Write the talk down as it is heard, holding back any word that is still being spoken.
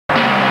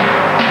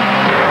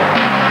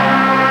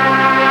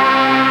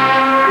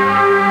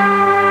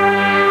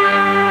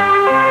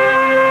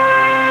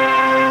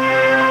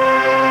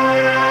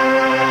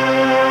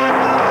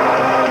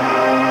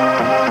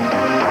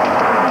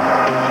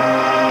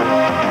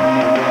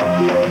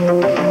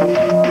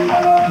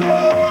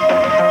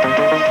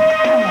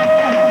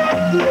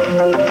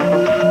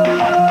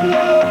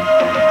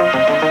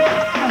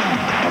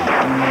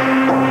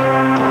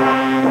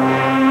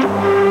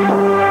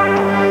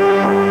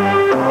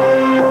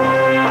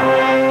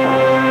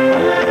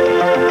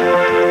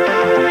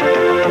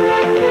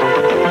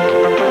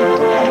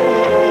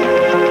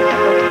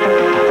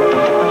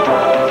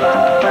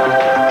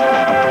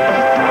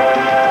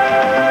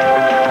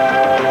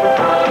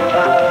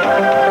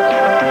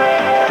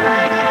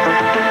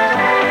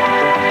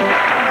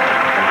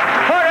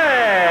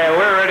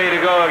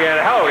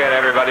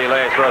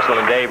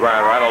Wrestling. Dave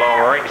Brown right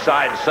along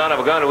ringside, son of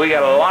a gun. We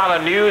got a lot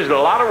of news and a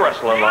lot of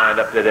wrestling lined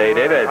up today,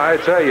 David. I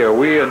tell you,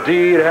 we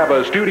indeed have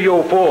a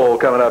studio full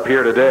coming up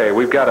here today.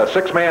 We've got a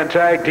 6-man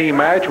tag team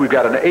match. We've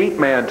got an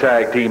 8-man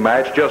tag team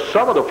match. Just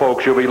some of the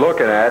folks you'll be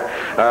looking at.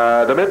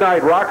 The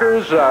Midnight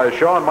Rockers,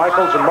 Shawn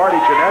Michaels and Marty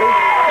Jannetty.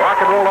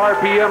 Rock and Roll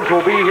RPMs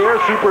will be here.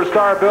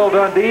 Superstar Bill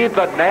Dundee,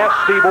 the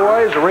Nasty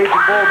Boys, Raging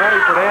Bull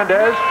Manny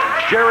Fernandez,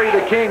 Jerry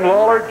the King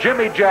Lawler,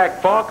 Jimmy Jack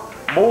Funk,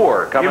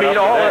 more coming up. You mean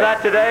all of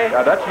that today?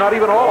 That's not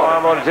even all of it.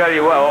 I'm going to tell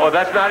you,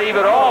 that's not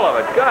even all of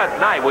it. Good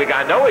night.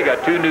 I know we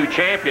got 2 new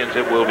champions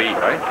that we'll be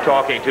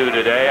talking to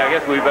today. I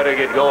guess we better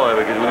get going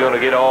because we're going to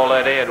get all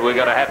that in. We're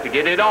going to have to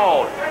get it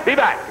all. Be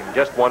back in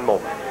just one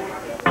moment.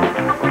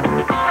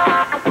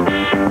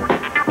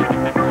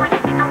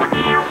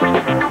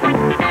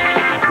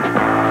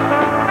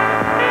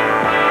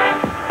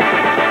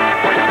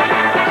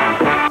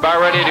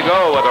 Ready to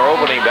go with our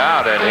opening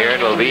bout in here,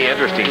 and it'll be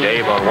interesting,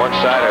 Dave. On one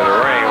side of the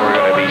ring, we're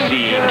going to be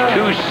seeing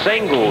 2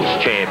 singles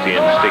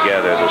champions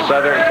together, the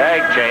Southern Tag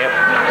Champ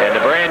and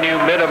the brand new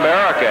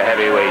Mid-America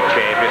Heavyweight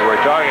Champion.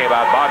 We're talking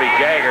about Bobby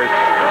Jaggers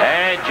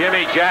and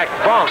Jimmy Jack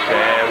Funk,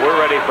 and we're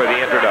ready for the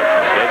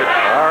introduction, David.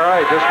 All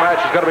right, this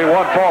match is going to be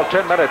 1 fall,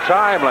 10-minute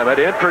time limit.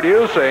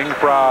 Introducing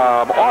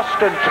from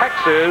Austin,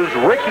 Texas,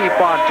 Ricky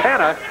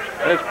Fontana.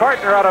 And his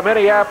partner out of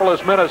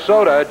Minneapolis,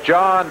 Minnesota,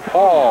 John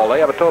Paul.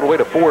 They have a total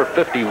weight of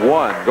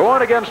 451.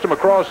 Going against him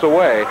across the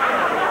way,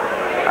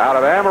 out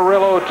of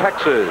Amarillo,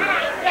 Texas,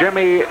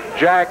 Jimmy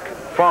Jack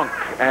Funk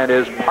and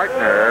his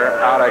partner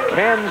out of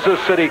Kansas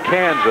City,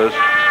 Kansas,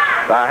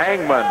 the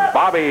Hangman,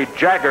 Bobby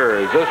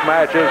Jaggers. This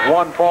match is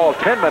 1 fall,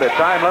 10-minute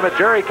time limit.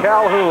 Jerry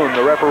Calhoun,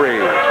 the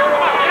referee.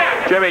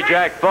 Jimmy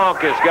Jack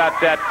Funk has got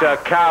that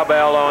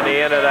cowbell on the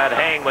end of that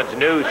Hangman's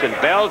noose, and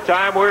bell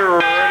time, we're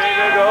ready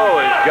to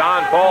go as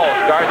John Paul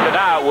starts it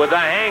out with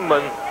the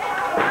Hangman.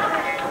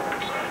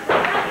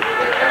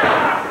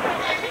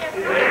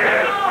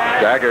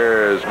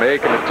 Jaggers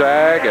making the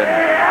tag, and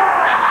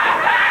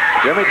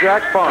Jimmy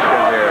Jack Funk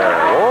in there.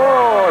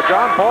 Oh,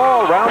 John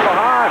Paul round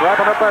behind,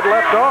 wrapping up that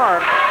left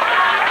arm.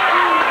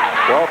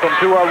 Welcome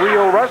to a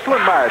real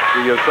wrestling match,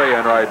 you're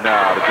saying right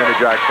now, to Jimmy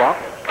Jack Funk.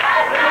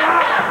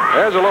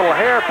 There's a little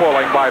hair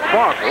pulling by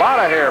Funk. A lot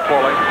of hair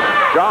pulling.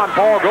 John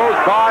Paul goes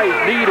by. He's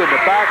kneed in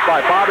the back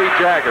by Bobby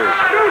Jaggers.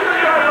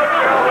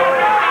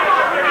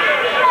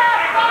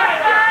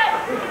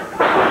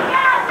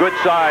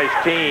 Good-sized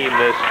team,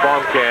 this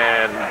Funk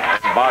and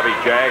Bobby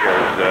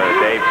Jaggers.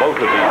 Dave, both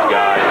of these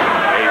guys,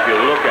 if you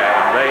look at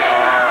them, they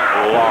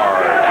are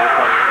large. Here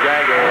comes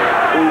Jaggers.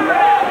 Ooh,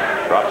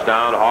 drops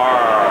down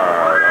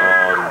hard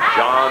on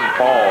John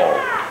Paul.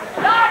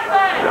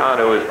 John,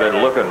 who has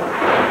been looking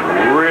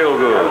real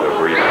good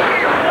of recently,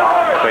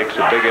 fakes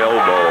a big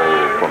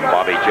elbow from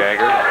Bobby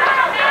Jaggers.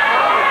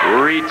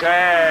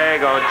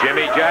 Re-tag on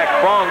Jimmy Jack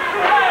Funk.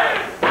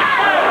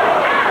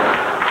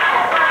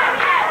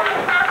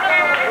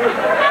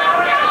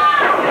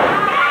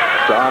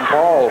 John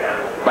Paul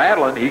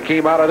battling. He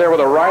came out of there with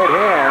a right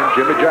hand.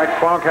 Jimmy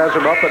Jack Funk has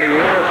him up in the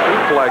air,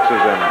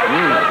 suplexes him.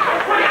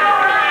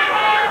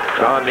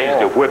 John needs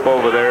to whip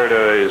over there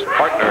to his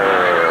partner,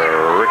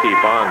 Ricky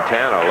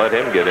Fontana. Let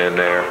him get in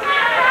there.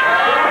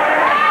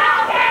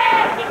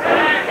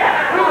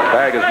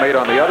 Tag is made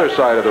on the other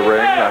side of the ring.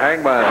 The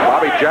Hangman,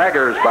 Bobby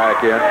Jaggers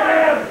back in.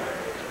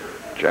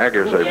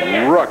 Jaggers, a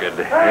rugged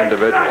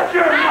individual.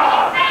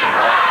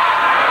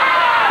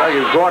 He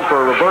was going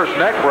for a reverse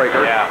neck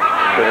breaker. Yeah,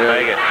 couldn't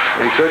make it.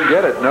 He couldn't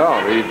get it, no.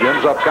 He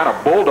ends up kind of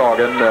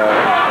bulldogging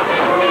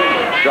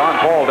John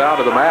Paul down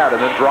to the mat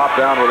and then dropped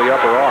down with the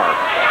upper arm.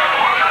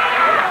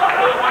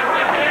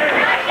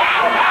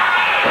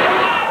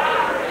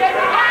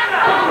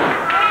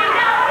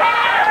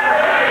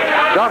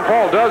 John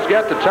Paul does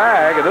get the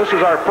tag, and this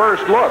is our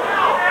first look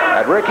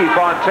at Ricky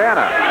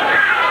Fontana.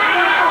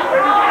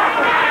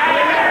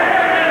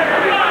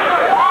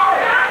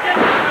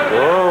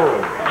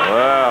 Whoa,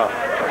 wow.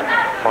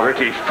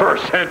 Ricky's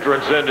first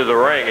entrance into the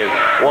ring is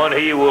one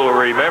he will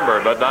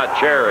remember but not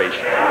cherish.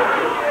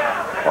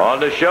 On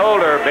the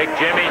shoulder, big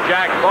Jimmy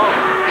Jack Funk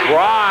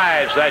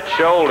drives that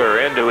shoulder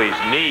into his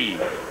knee.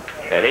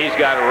 And he's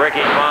got Ricky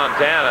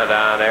Fontana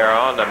down there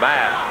on the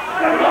mat.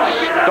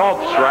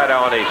 Stomps right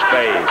on his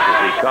face as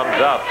he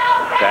comes up.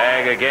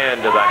 Tag again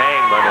to the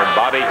Hangman, and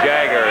Bobby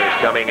Jaggers is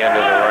coming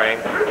into the ring.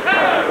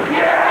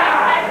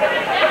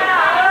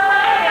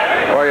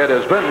 Boy, it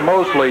has been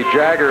mostly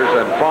Jaggers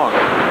and Funk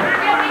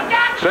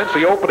since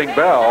the opening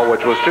bell,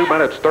 which was 2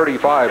 minutes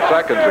 35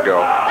 seconds ago.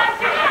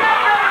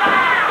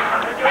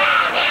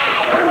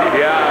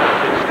 Yeah,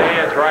 as it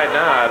stands right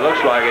now, it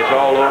looks like it's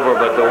all over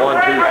but the 1,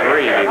 2,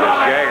 3 because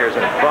Jaggers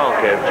and Funk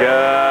have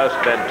just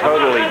been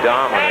totally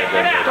dominant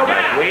in this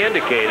match. We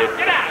indicated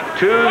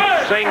 2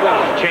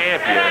 singles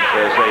champions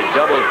as they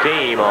double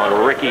team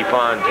on Ricky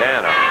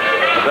Fontana.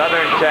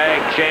 Southern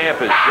Tag Champ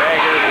is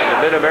Jaggers and the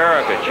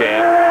Mid-America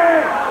Champ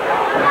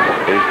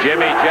is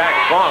Jimmy Jack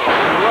Funk. Look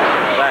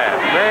at that.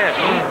 Man,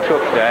 he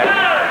took that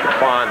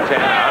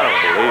Fontana. I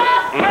don't believe it.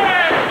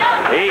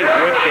 He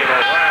whipped him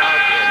around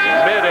in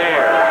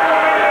midair.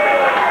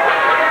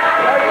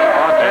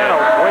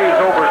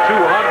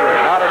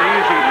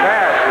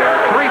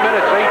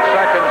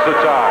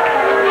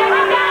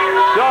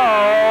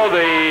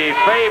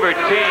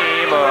 favorite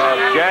team of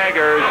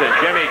Jaggers and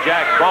Jimmy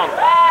Jack Funk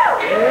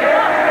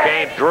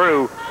came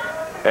through,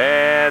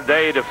 and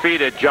they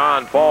defeated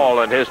John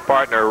Paul and his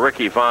partner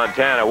Ricky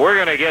Fontana. We're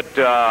going to get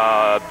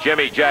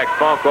Jimmy Jack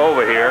Funk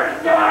over here.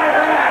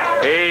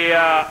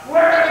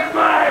 Where's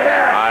my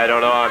hat? I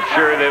don't know. I'm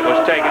sure that it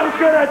was taken. I'm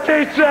going to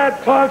teach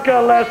that punk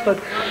a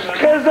lesson,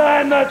 because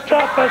I'm the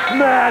toughest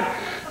man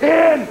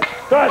in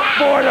the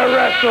sport of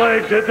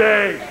wrestling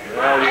today.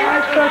 I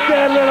took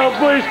that little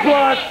bleach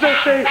blonde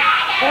sissy,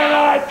 and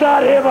I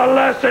taught him a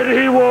lesson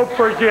he won't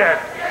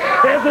forget.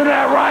 Isn't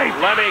that right?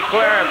 Let me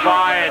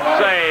clarify and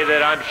say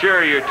that I'm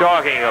sure you're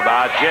talking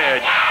about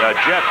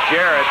Jeff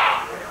Jarrett.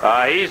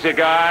 He's the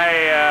guy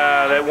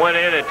that went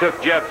in and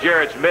took Jeff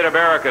Jarrett's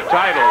Mid-America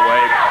title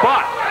away,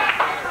 but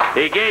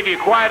he gave you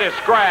quite a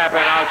scrap,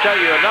 and I'll tell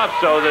you enough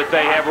so that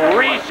they have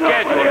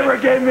rescheduled Nobody ever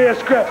gave me a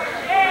scrap.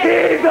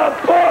 He's a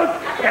punk,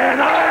 and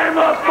I'm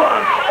a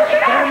punk,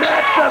 and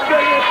that's the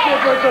biggest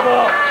difference of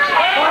all.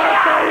 I'll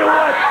tell you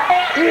what,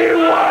 he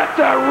wants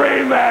a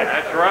rematch.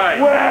 That's right.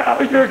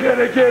 Well, you're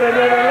going to get it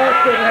in less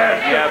than half.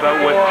 Yeah,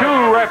 but with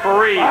 2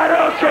 referees. I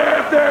don't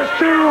care if there's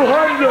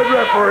 200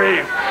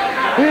 referees.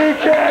 He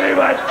can't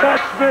even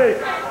touch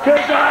me,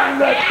 because I'm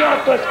the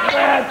toughest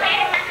man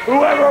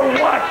who ever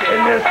walked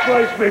in this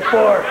place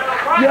before.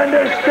 You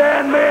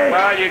understand me?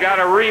 Well, you got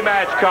a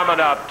rematch coming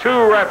up. 2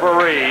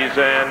 referees,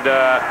 and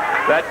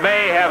that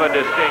may have a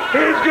distinct...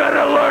 He's going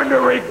to learn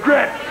to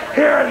regret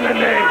hearing the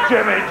name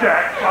Jimmy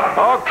Jack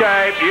Funk.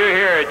 Okay, you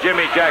hear it.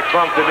 Jimmy Jack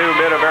Funk, the new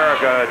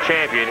Mid-America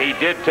champion. He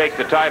did take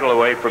the title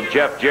away from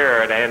Jeff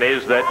Jarrett and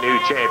is that new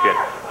champion.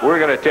 We're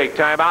going to take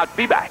time out.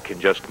 Be back in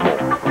just a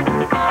moment.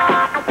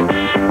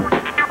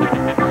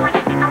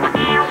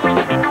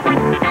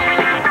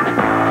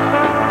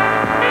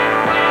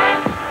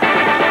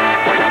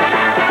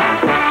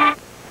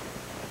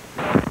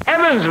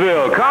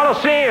 Evansville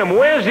Coliseum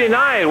Wednesday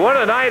night. What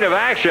a night of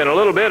action. A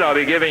little bit, I'll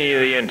be giving you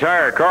the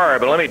entire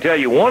card, but let me tell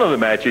you one of the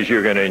matches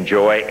you're going to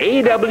enjoy.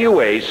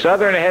 AWA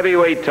Southern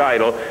Heavyweight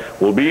title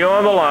will be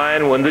on the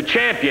line when the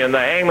champion, the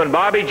Hangman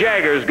Bobby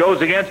Jaggers,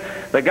 goes against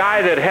the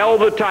guy that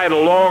held the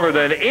title longer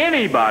than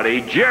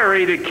anybody,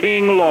 Jerry the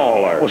King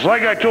Lawler. Well, it's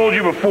like I told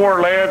you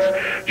before, Lance,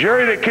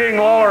 Jerry the King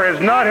Lawler has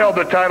not held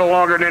the title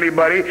longer than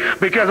anybody,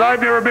 because I've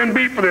never been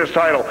beat for this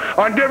title.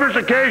 On different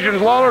occasions,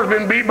 Lawler's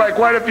been beat by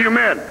quite a few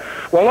men.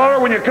 Well, Lawler,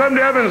 when you come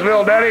to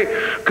Evansville, Daddy,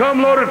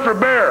 come loaded for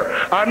bear.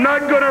 I'm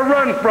not going to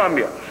run from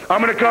you.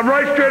 I'm going to come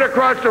right straight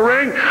across the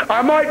ring.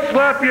 I might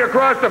slap you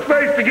across the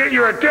face to get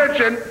your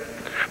attention,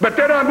 but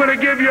then I'm going to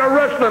give you a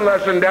wrestling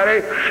lesson,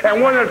 Daddy.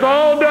 And when it's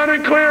all done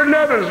and cleared in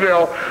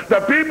Evansville,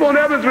 the people in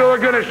Evansville are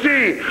going to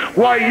see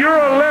why you're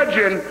a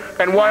legend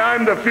and why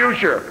I'm the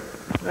future.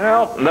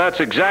 Well, that's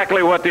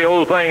exactly what the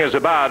whole thing is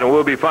about, and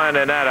we'll be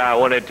finding that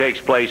out when it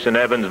takes place in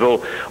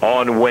Evansville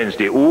on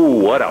Wednesday. Ooh,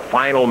 what a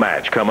final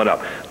match coming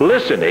up.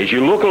 Listen, as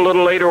you look a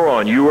little later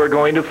on, you are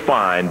going to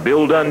find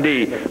Bill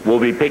Dundee will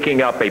be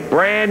picking up a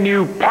brand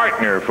new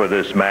partner for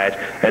this match,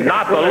 and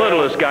not the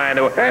littlest guy in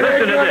the world.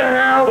 Listen to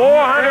this.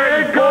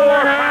 404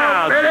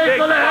 pounds. It ain't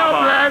going to help,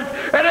 lads.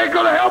 It ain't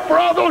going to help for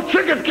all those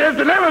chicken kids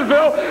in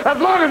Evansville as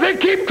long as they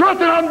keep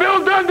trusting on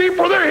Bill Dundee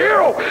for their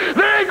hero.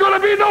 There ain't going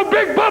to be no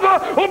Big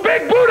Bubba or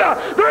Big Buddha.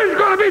 There ain't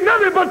going to be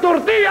nothing but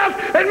tortillas,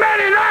 and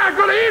Manny and I are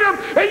going to eat them,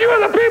 and you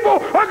and the people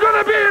are going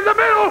to be in the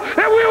middle,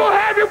 and we will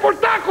have you for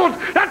tacos.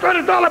 That's what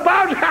it's all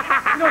about. You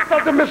know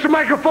something, Mr.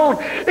 Microphone?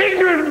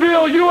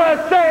 Ignorantville,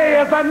 USA,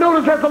 as I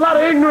noticed, has a lot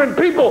of ignorant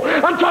people.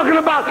 I'm talking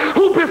about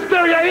Hoop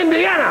Hysteria,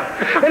 Indiana.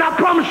 And I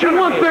promise you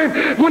one thing,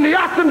 when the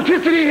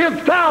authenticity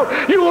hits town,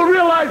 you will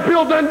realize,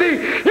 Bill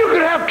Dundee, you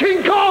could have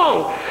King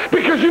Kong.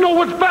 Because you know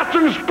what's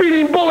faster than a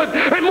speeding bullet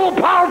and more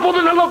powerful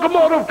than a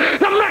locomotive?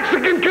 The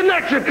Mexican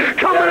Connection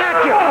coming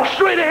at you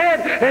straight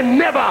ahead and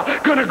never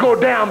gonna go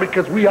down,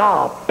 because we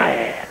are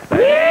bad.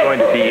 It's going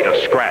to be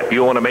a scrap.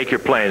 You want to make your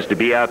plans to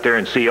be out there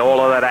and see all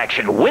of that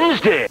action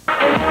Wednesday. Yeah, I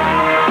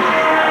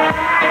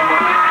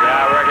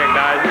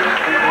recognize it.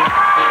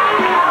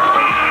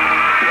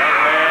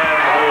 Young man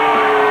who,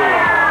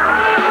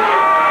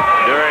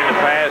 during the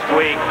past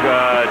week,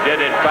 did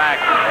in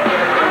fact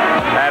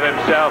have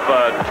himself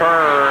a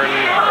turn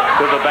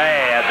to the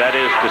bad. That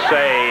is to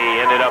say,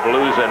 ended up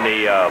losing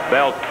the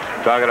belt.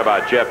 Talking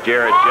about Jeff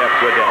Jarrett.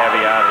 Jeff, good to have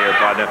you out here,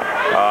 partner.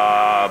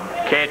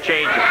 Can't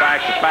change the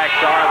facts. The facts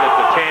are that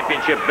the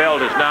championship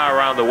belt is now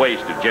around the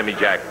waist of Jimmy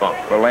Jack Funk.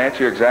 Well, Lance,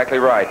 you're exactly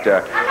right.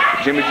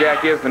 Jimmy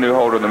Jack is the new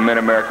holder of the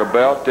Mid-America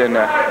belt, and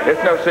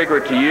it's no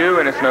secret to you,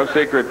 and it's no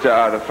secret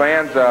to the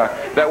fans.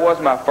 That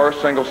was my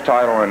first singles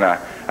title, and I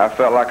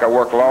felt like I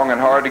worked long and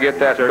hard to get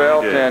that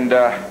belt, and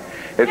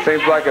it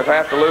seems like if I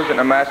have to lose it in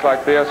a match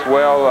like this,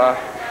 well,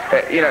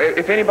 you know,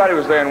 if anybody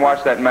was there and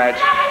watched that match,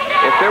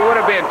 if there would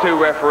have been 2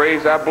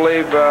 referees, I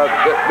believe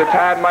the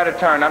tide might have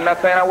turned. I'm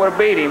not saying I would have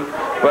beat him,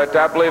 but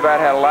I believe I'd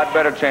had a lot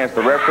better chance.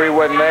 The referee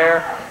wasn't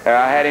there.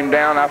 I had him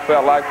down, I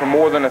felt like, for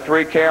more than a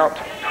 3 count.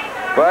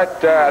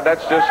 But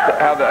that's just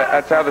how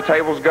the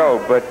tables go.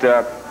 But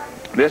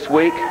this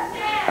week,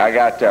 I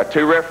got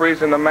 2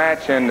 referees in the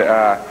match, and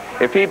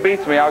if he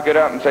beats me, I'll get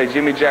up and say,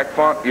 Jimmy Jack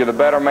Funk, you're the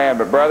better man.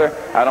 But, brother,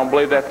 I don't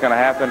believe that's going to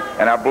happen,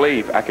 and I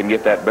believe I can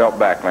get that belt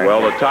back, man.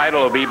 Well, the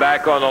title will be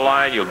back on the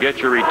line. You'll get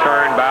your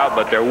return bout,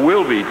 but there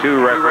will be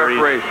two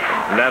referees.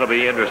 And that'll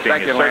be interesting.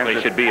 It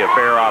certainly should be a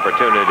fair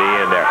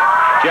opportunity in there.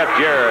 Jeff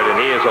Jarrett, and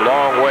he is a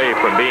long way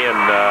from being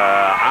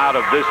out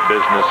of this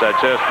business.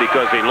 That's just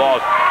because he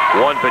lost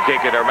one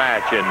particular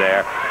match in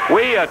there.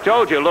 We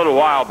told you a little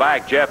while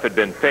back Jeff had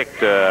been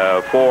picked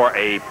for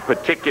a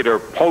particular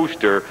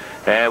poster,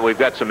 and we've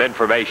got some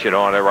information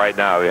on it right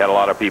now. We had a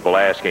lot of people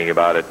asking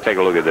about it. Take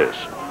a look at this.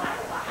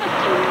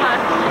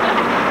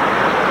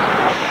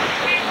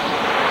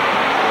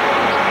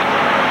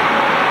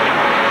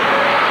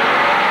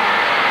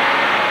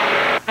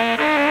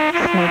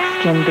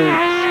 Snakeskin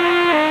boots.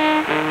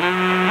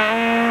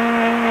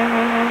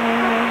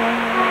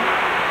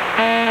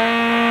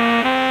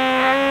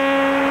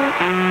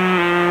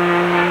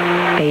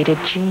 Faded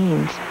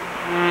jeans.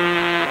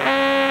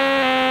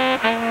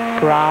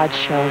 Broad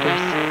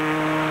shoulders.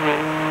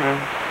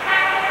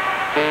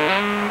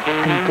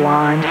 And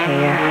blonde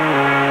hair.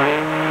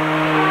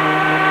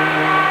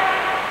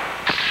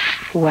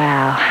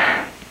 Wow.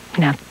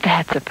 Now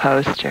that's a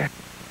poster.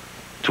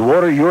 To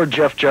order your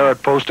Jeff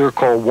Jarrett poster,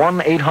 call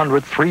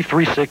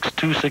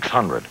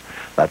 1-800-336-2600.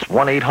 That's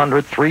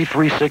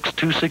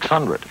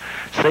 1-800-336-2600.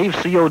 Save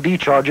COD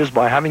charges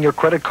by having your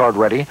credit card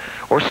ready,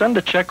 or send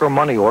a check or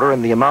money order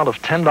in the amount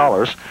of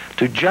 $10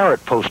 to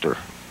Jarrett Poster,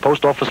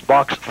 Post Office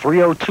Box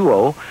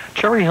 3020,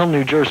 Cherry Hill,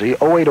 New Jersey,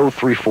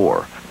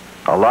 08034.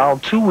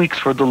 Allowed 2 weeks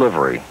for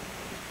delivery.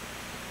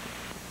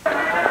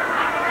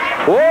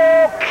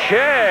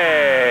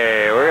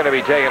 Okay, we're going to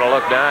be taking a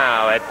look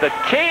now at the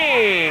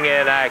King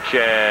in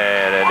action,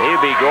 and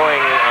he'll be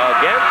going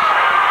against,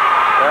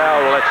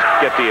 well, let's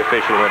get the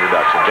official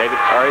introduction. David?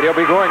 All right, he'll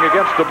be going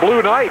against the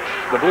Blue Knight.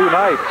 The Blue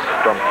Knight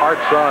from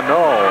Parts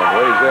Unknown,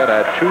 weighs in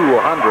at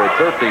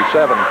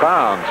 237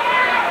 pounds.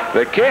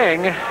 The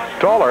King,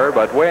 taller,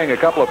 but weighing a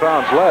couple of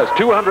pounds less,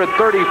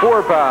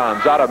 234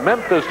 pounds, out of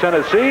Memphis,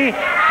 Tennessee.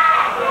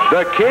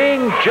 The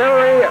King,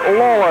 Jerry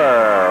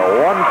Lawler.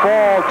 1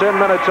 fall,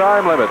 10-minute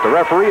time limit. The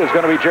referee is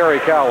going to be Jerry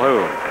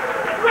Calhoun.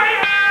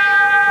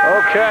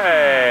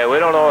 Okay, we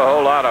don't know a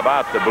whole lot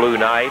about the Blue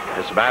Knight.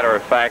 As a matter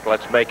of fact,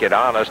 let's make it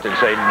honest and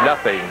say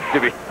nothing, to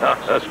be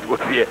honest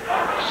with you.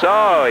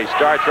 So he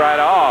starts right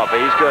off.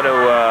 He's going to...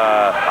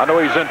 I know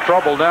he's in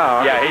trouble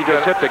now. Yeah, he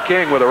just hit the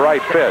King with a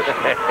right fist.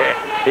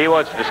 He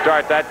wants to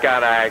start that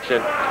kind of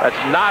action. That's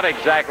not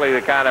exactly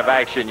the kind of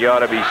action you ought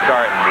to be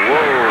starting.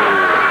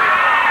 Whoa.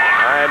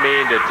 I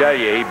mean to tell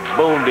you, he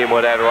boomed him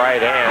with that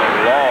right hand.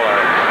 Lawler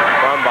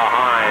from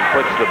behind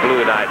puts the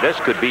Blue Knight. This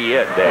could be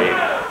it, Dave.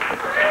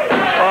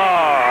 Oh,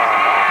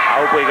 I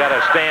hope we got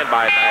a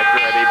standby match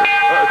ready,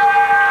 because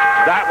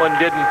that one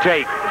didn't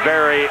take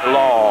very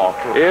long.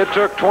 It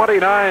took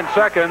 29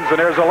 seconds, and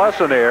there's a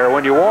lesson here.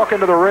 When you walk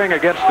into the ring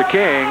against the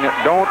King,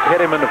 don't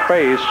hit him in the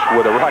face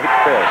with a right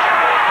fist.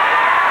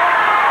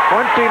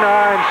 29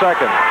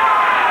 seconds.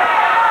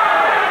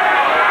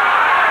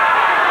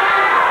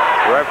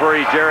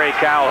 Referee Jerry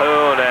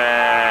Calhoun,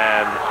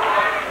 and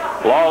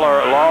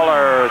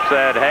Lawler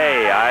said,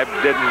 hey, I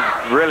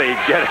didn't really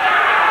get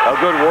a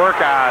good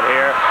workout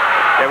here.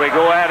 Can we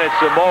go at it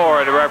some more?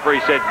 And the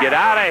referee said, get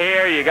out of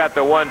here. You got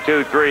the 1,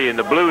 2, 3. And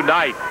the Blue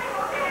Knight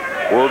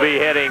will be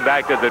heading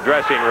back to the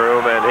dressing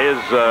room, and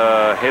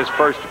his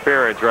first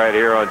appearance right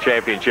here on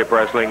Championship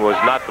Wrestling was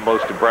not the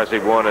most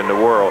impressive one in the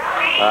world.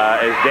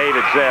 As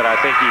David said, I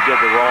think he did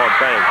the wrong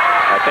thing.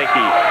 I think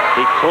he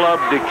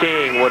clubbed the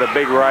King with a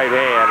big right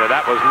hand, and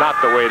that was not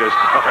the way to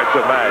start the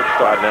match,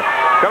 partner.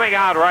 Coming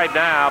out right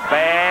now,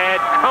 Bad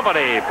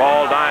Company,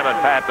 Paul Diamond,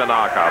 Pat the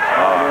Knockout.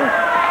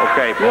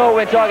 Okay, Paul. You know,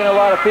 we've been talking to a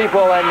lot of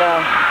people, and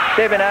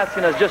they've been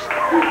asking us just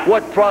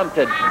what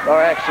prompted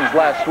our actions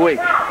last week.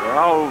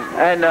 Well,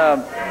 and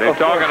they're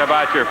talking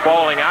about your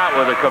falling out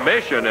with the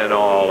commission and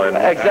all. And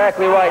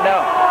exactly right.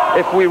 Now,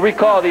 if we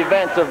recall the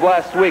events of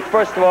last week,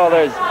 first of all,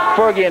 there's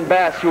Fergie and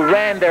Bass, who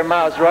ran their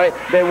mouths, right?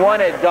 They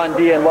wanted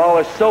Dundee and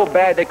Lawler so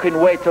bad they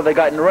couldn't wait till they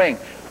got in the ring.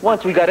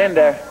 Once we got in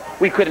there,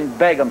 we couldn't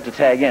beg them to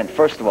tag in,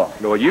 first of all.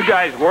 Well, you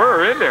guys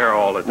were in there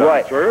all the time.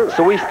 Right. True.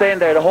 So we stayed in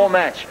there the whole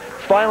match.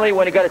 Finally,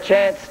 when he got a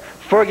chance,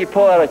 Fergie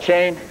pulled out a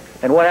chain,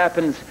 and what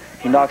happens?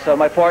 He knocks out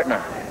my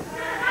partner.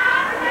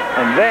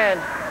 And then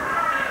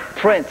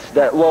Prince,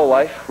 that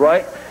lowlife,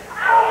 right?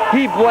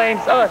 He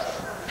blames us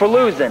for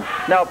losing.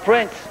 Now,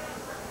 Prince,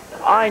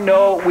 I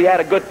know we had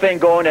a good thing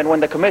going, and when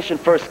the commission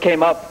first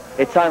came up,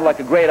 it sounded like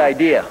a great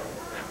idea.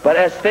 But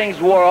as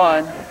things wore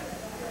on,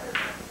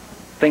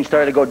 things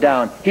started to go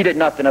down. He did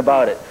nothing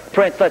about it.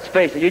 Prince, let's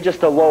face it, you're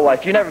just a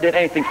lowlife. You never did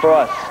anything for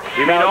us.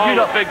 You mean all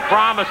the big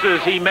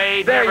promises he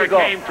made never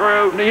came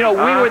through? You know,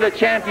 we were the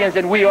champions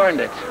and we earned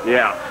it.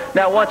 Yeah.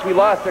 Now, once we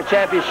lost our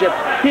championship,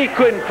 he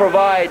couldn't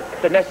provide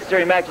the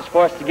necessary matches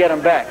for us to get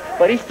him back.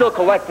 But he still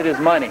collected his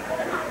money.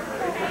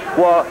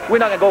 Well, we're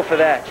not going to go for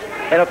that.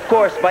 And, of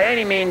course, by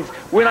any means,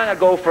 we're not going to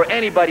go for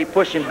anybody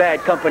pushing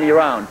Bad Company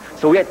around.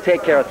 So we had to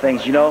take care of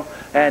things, you know.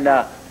 And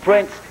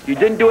Prince, You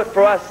didn't do it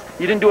for us.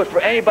 You didn't do it for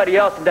anybody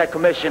else in that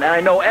commission. And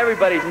I know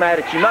everybody's mad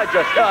at you, not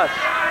just us.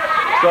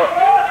 So...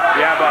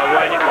 Yeah, but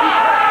when you...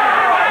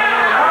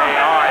 Hey,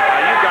 all right, now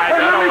you guys...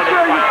 Hey, let me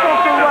tell you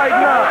something right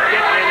now.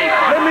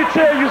 Let me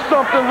tell you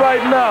something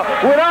right now.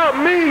 Without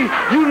me,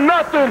 you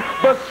nothing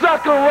but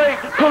second-rate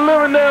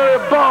preliminary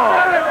bomb.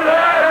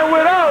 And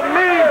without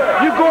me,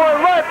 you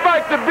going right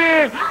back to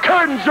being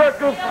curtain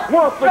jerkers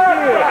once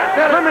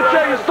again. Let me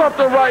tell you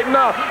something right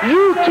now.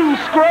 You two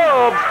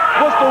scrubs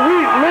was the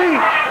weak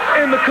link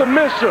in the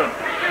commission.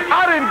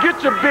 I didn't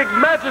get your big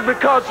matches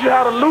because you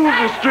had a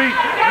losing streak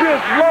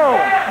this long.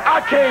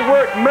 I can't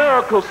work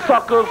miracles,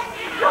 suckers.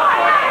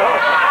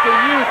 So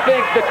you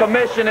think the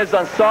commission is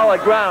on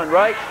solid ground,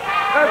 right?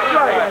 That's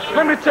right.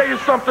 Let me tell you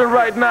something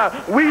right now.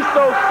 We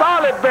so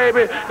solid,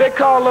 baby, they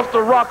call us the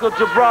Rock of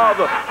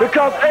Gibraltar.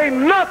 Because ain't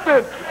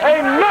nothing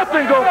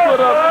gonna put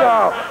us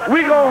down.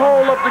 We gonna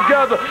hold up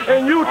together,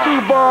 and you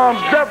two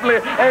bombs definitely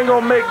ain't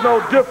gonna make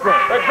no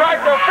difference. They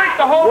dragged their feet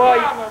the whole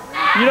time.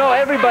 You know,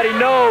 everybody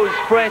knows,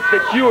 Prince,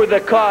 that you were the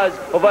cause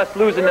of us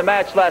losing the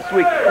match last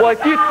week. Well,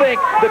 if you think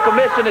the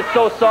commission is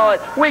so solid,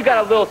 we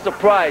got a little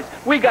surprise.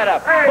 We got a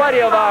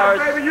buddy of ours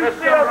that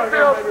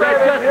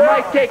just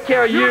might take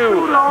care of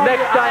you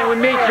next time we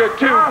meet your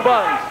two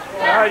bums.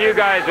 Well, you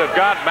guys have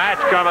got match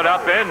coming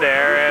up in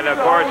there, and of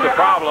course the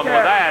problem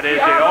with that is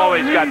you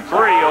always got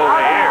three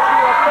over here.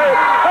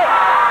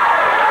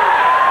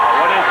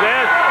 What is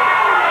this?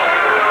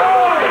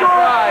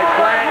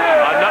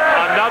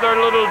 Another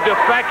little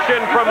defection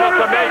from the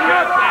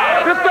commission.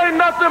 This ain't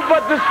nothing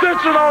but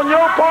dissension on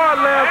your part,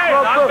 Lance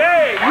Russell.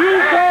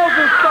 You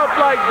causing stuff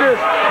like this.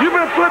 You've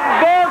been putting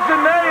bugs in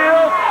their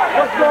ears.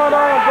 What's going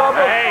on,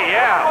 Bubba? Hey,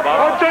 yeah,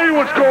 Bubba. I'll tell you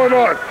what's going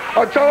on.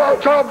 I'll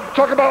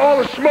talk about all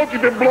the smoke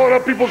you've been blowing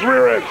up people's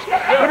rear ends.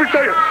 Let me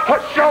tell you,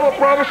 shallow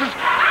promises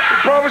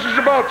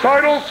about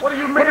titles. What do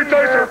you mean? Let me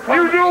tell you something.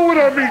 You know what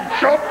I mean,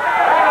 chump.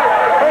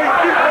 Hey,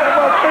 get out of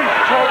my face,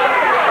 chump.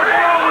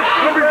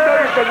 Let me tell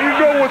you something. You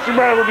know what's the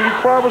matter with me. You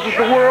promised us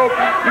the world.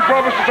 You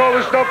promised us all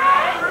this stuff.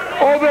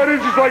 All that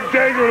is like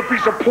dangling a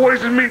piece of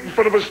poisoned meat in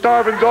front of a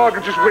starving dog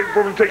and just waiting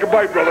for him to take a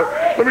bite, brother.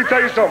 Let me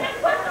tell you something.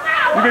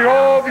 You made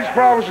all these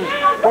promises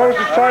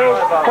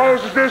titles,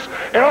 promises this,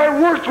 and I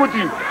worked with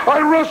you. I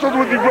wrestled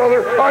with you,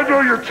 brother. I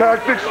know your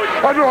tactics.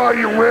 I know how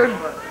you win.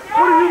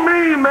 What do you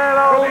mean, man?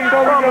 All these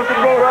promises,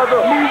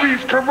 brother.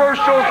 Movies,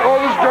 commercials, all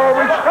this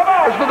garbage.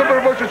 It's nothing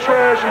but a bunch of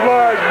trash and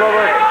lies,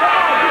 brother.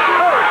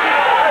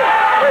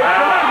 Hey,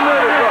 just a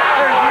minute.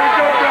 Hey, we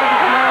don't know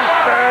the brass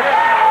tacks.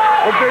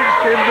 When things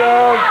came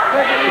down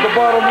to the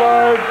bottom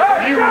line,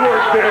 you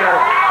weren't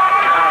there.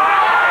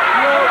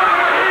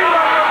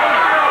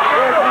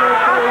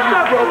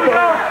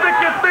 Stick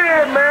it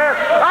thin, man.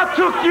 I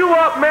took you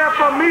up, man,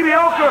 from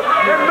mediocre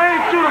and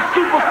made you the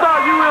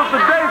superstar you is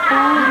today, fool.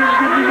 You didn't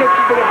give me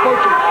nothing but a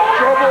bunch of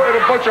trouble and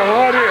a bunch of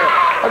hot air.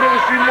 I never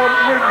seen so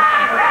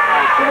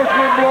much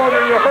wind blowing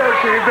in a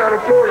hurricane down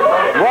in Florida.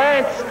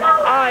 Lance,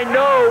 I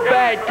know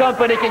bad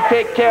company can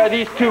take care of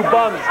these two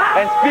bums.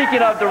 And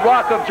speaking of the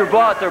Rock of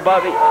Gibraltar,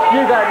 Bubby,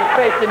 you got to be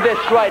facing this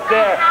right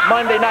there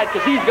Monday night,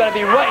 because he's going to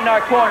be right in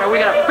our corner.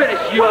 We're going to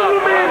finish you up.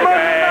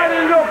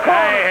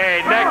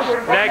 Hey, next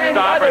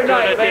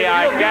opportunity,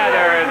 I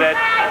gather that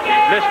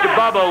Mr.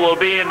 Bubba will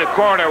be in the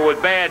corner with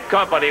bad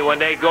company when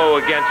they go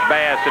against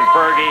Bass and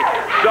Fergie.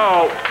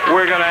 So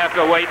we're going to have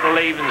to wait and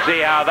leave and see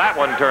how that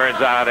one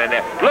turns out. And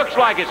it looks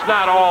like it's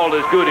not all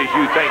as good as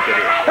you think it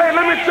is. Hey,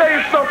 let me tell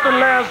you something,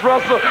 Lance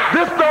Russell.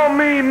 This don't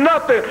mean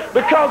nothing,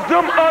 because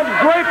them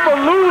ungrateful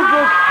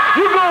losers,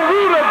 you gonna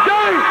rue the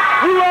day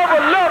you ever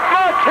left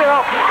my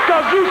camp,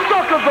 because you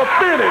suckers are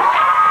finished.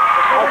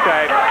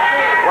 Okay,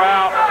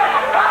 well,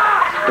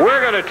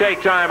 we're going to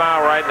take time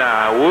out right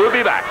now. We'll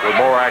be back with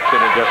more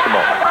action in just a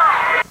moment.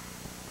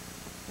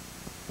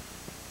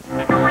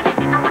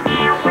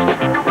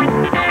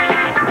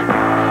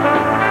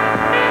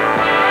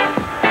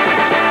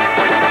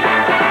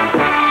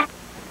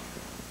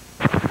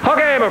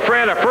 Okay, my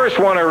friend, I first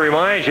want to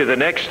remind you that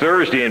next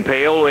Thursday in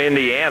Paola,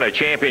 Indiana,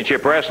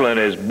 Championship Wrestling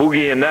is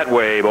boogieing that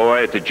way,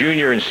 boy. At the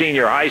junior and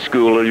senior high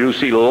school, you'll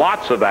see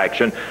lots of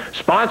action,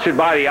 sponsored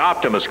by the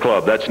Optimus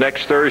Club. That's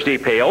next Thursday,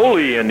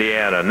 Paola,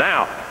 Indiana.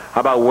 Now, how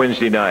about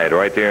Wednesday night,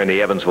 right there in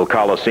the Evansville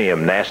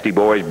Coliseum? Nasty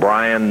Boys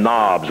Brian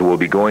Knobs will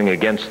be going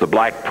against the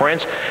Black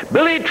Prince.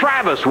 Billy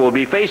Travis will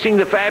be facing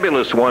the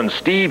fabulous one,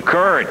 Steve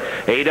Kern.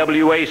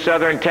 AWA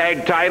Southern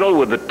Tag title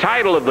with the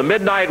title of the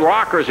Midnight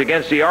Rockers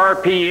against the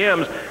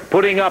RPMs,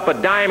 putting up a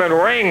diamond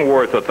ring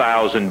worth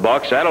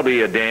 $1,000. That'll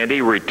be a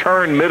dandy.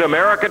 Return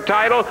Mid-America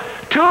title.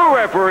 2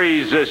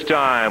 referees this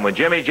time when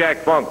Jimmy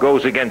Jack Funk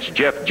goes against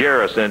Jeff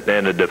Jarrett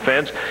in the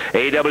defense.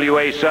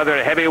 AWA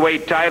Southern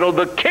Heavyweight title.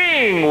 The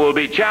King will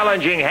be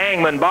challenging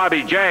Hangman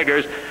Bobby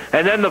Jaggers.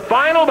 And then the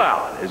final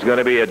bout is going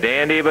to be a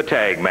dandy of a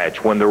tag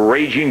match when the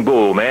Raging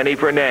Bull, Manny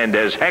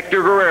Fernandez,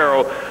 Hector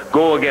Guerrero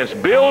go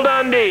against Bill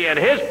Dundee, and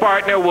his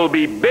partner will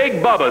be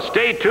Big Bubba.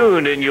 Stay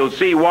tuned and you'll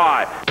see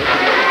why.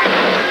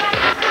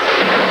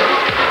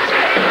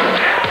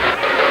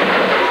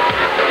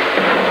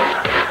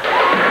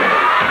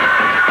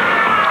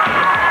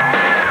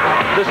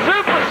 The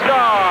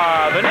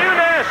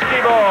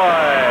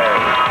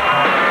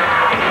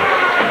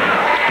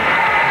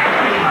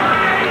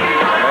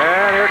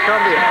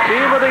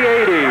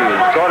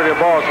to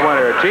Boss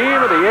Winter.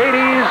 Team of the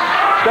 80s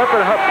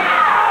stepping up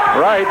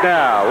right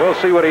now. We'll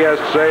see what he has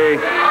to say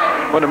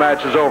when the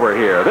match is over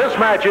here. This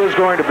match is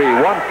going to be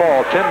one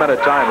fall, 10-minute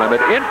time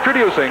limit.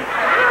 Introducing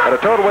at a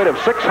total weight of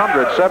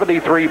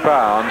 673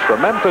 pounds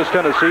from Memphis,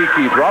 Tennessee,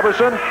 Keith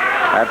Roberson,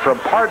 and from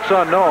parts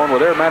unknown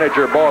with their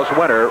manager, Boss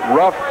Winter,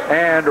 Rough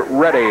and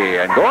Ready.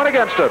 And going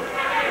against him,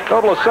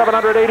 total of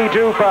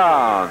 782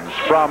 pounds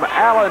from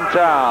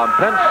Allentown,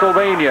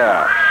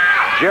 Pennsylvania,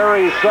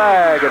 Jerry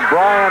Sag and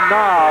Brian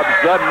Knobs,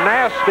 the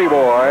Nasty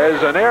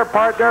Boys, and their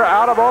partner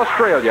out of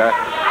Australia,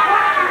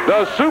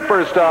 the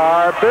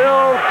superstar,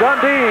 Bill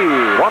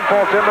Dundee. One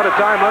fall, 10-minute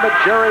time limit.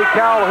 Jerry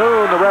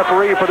Calhoun, the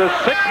referee for this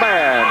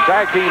six-man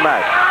tag team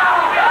match.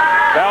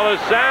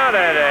 Fellas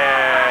sounded,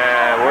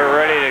 and we're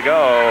ready to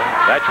go.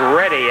 That's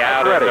Ready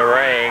out in the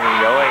ring,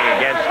 going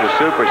against the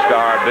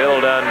superstar, Bill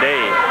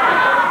Dundee.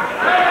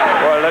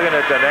 Boy, looking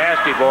at the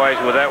Nasty Boys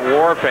with that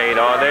war paint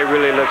on, they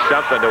really look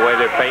something the way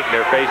they're painting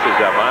their faces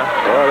up, huh?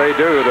 Well, they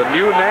do. The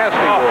new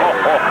Nasty Boys.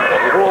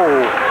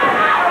 Oh,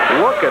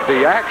 look at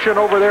the action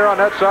over there on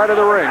that side of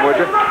the ring, would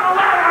you?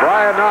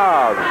 Brian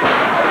Knobs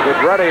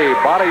gets ready,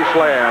 body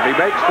slam. He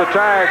makes the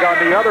tag on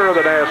the other of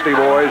the Nasty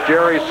Boys,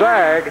 Jerry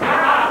Sag.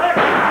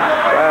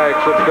 Sag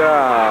sits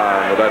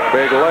down with that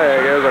big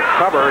leg as a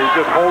cover. He's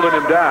just holding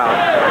him down.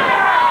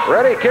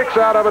 Ready kicks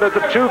out of it at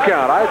the 2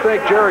 count. I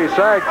think Jerry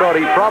Sag thought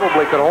he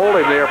probably could hold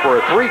him there for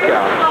a 3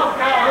 count.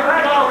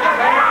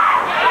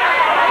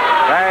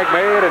 Tag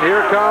made, and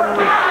here comes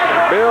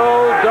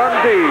Bill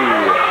Dundee,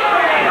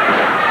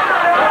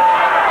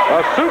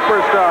 a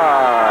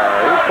superstar.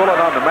 He's pulling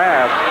on the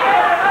mask.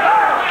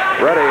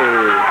 Ready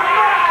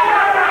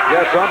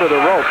gets under the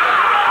rope.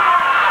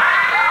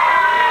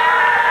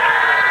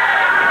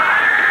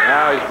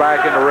 Now he's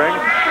back in the ring.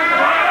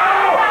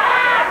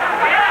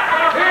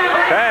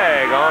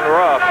 Tag on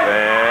Rough,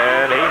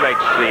 and he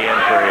makes the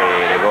entry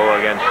to go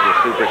against the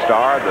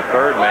superstar, the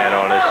third man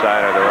on this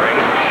side of the ring.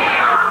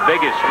 The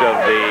biggest of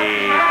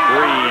the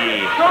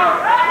 3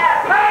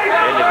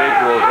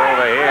 individuals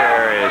over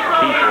here is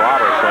Keith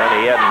Roberson.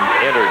 He hasn't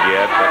entered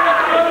yet, but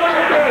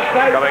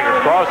coming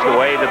across the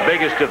way, the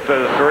biggest of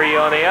the 3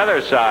 on the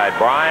other side,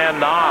 Brian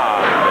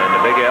Knobs, and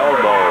the big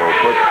elbow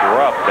puts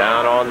Rough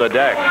down on the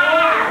deck.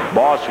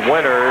 Boss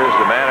Winters,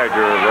 the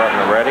manager of Rough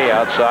and Ready,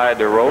 outside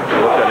the ropes,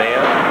 looking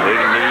in. Big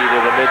knee to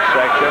the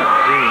midsection.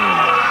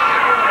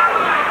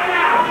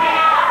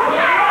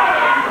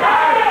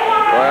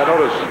 Well, I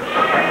noticed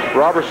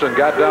Roberson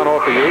got down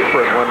off the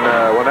apron when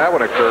that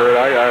one occurred.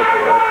 I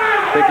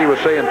think he was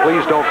saying,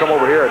 please don't come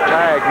over here and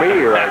tag me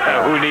right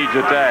now. Who needs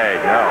a tag?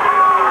 No.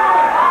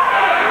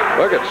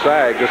 Look at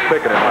Sag just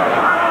picking him up.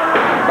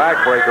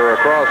 Backbreaker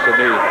across the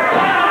knee.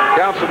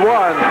 Counts at 1,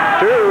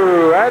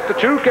 2. At the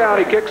 2 count,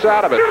 he kicks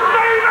out of it.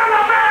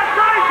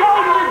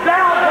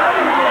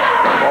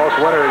 Boss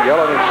Winter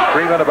yelling and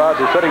screaming about,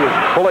 he said he was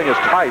pulling his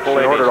tights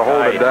in order to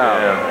hold him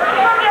down.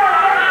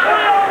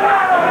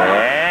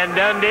 And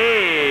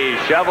Dundee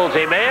shovels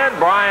him in.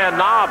 Brian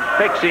Knobs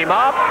picks him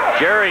up.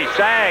 Jerry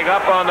Sag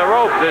up on the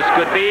rope. This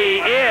could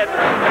be it.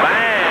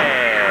 Bang!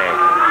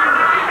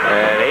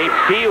 And he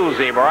peels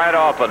him right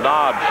off of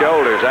Knobs'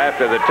 shoulders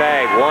after the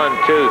tag. 1,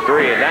 2,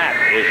 3, and that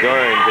is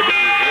going to be it.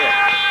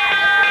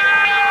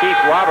 Keith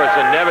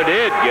Roberson never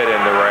did get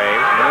in the ring.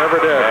 Never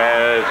did.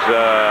 As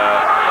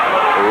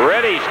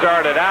Ready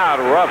started out,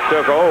 Rough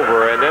took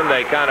over, and then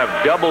they kind of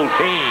double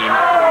teamed,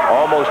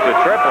 almost a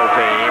triple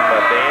team,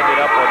 but they ended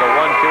up with a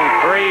 1,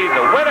 2, 3.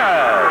 The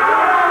winner,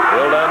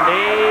 Bill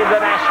Dundee, the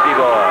Nasty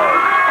Boy.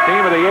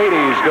 Team of the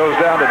 80s goes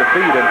down to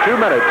defeat in 2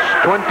 minutes,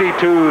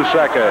 22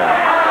 seconds.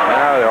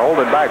 Now they're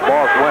holding back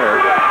Boss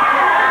Winter.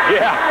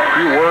 Yeah. A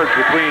few words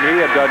between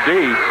he and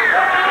Dundee.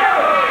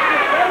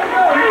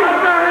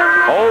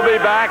 Hold me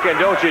back and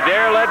don't you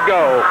dare let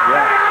go.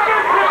 Yeah.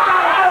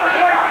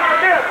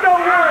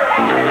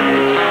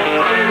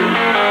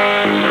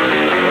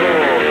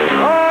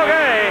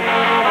 Okay.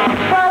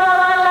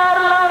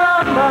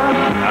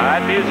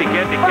 That music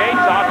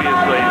indicates,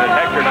 obviously, that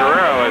Hector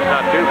Guerrero is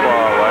not too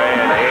far away,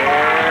 and here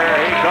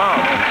he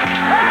comes.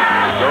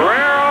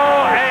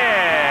 Guerrero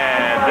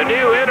and the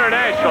new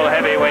international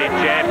heavyweight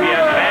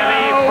champion,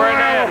 Manny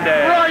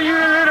Fernandez. Well, you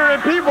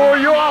illiterate people,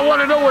 you all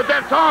want to know what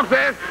that song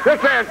says. It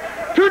says,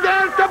 to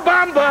dance the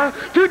bamba,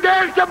 to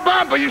dance the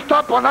bamba. You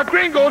stop on a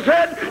gringo's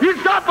head, you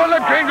stop on a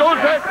gringo's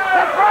head.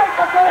 That's right,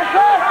 that's what it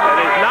says. That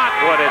is not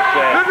what it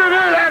says. Listen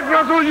to that,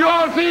 Russell. You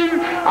all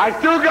seen? I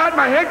still got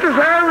my Hector's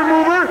hair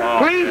remover.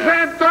 Please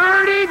send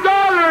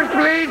 $30,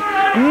 please.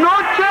 No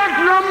checks,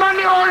 no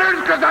money orders,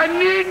 because I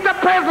need the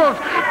pesos.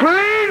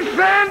 Please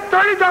send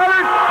 $30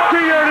 to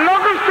your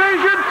local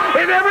station,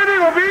 and everything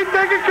will be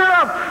taken care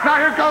of. Now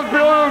here comes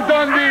Bill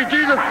Dundee.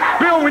 Jesus,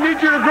 Bill, we need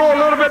you to grow a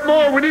little bit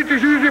more. We need to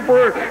use you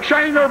for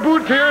shining our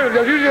boots here.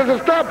 Just use you as a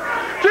stop.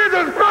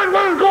 Jesus Christ,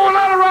 what is going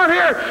on around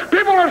here?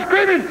 People are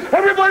screaming,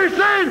 everybody's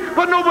saying,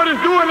 but nobody's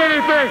doing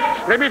anything.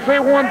 Let me say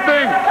one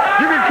thing.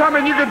 You can come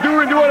and you can do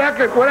and do what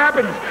happens.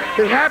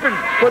 It happens.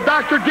 But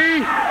Dr.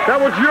 D, that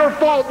was your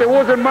fault. It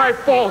wasn't my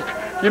fault.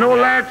 You know,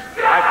 Lance?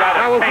 I've got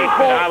a tape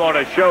that I want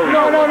to show you.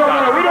 No.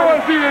 We don't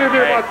want to see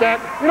anything about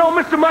that. You know,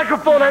 Mr.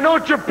 Microphone, I know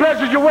it's your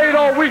pleasure. You waited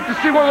all week to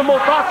see one of the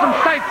most awesome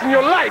sights in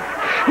your life.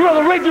 You know,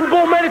 the Raging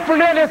Bull Manny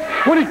Fernandez,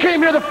 when he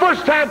came here the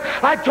first time,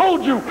 I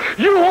told you,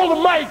 you hold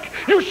the mic,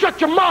 you shut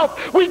your mouth,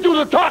 we do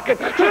the talking,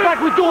 just like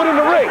we do it in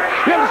the ring.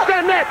 You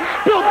understand that?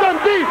 Bill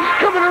Dundee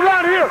coming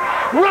around here,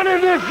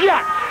 running this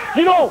yacht.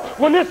 You know,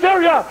 when this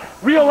area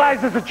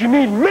realizes that you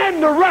need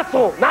men to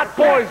wrestle, not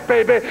boys,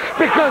 baby,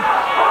 because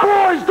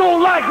boys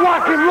don't like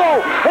rock and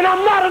roll, and I'm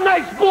not a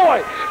nice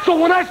boy.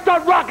 So when I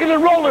start rocking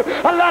and rolling,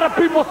 a lot of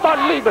people start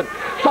leaving.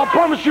 So I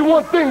promise you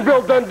one thing,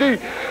 Bill Dundee,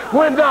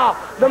 when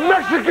the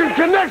Mexican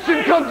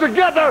connection comes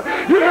together,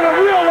 you're going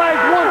to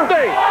realize one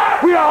thing.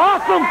 We are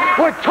awesome.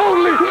 We're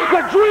totally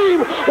the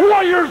dream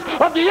warriors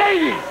of the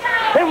 80s.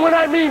 And when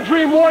I mean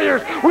dream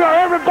warriors, we are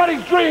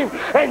everybody's dream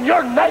and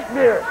your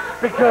nightmare.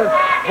 Because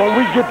when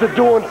we get to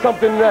doing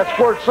something in that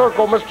squirt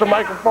circle, Mr.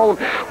 Microphone,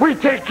 we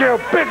take care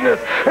of business.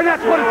 And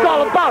that's what it's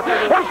all about.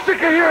 I'm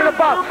sick of hearing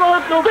about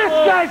this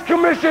guy's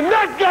commission,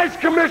 that guy's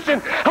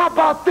commission. How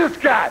about this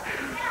guy?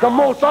 The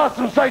most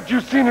awesome sight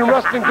you've seen in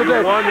wrestling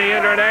today. You won the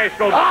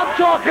international. I'm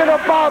talking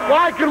about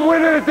I can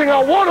win anything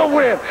I want to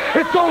win.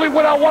 It's only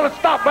when I want to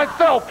stop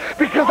myself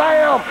because I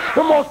am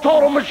the most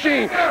total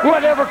machine who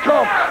had ever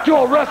come to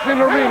a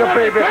wrestling arena,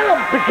 baby.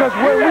 Because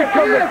when we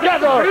come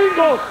together,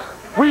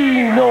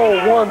 we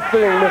know one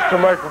thing, Mr.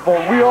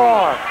 Microphone. We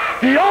are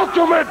the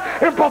ultimate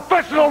in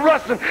professional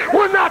wrestling.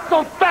 We're not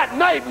some fat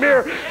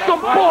nightmare,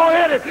 some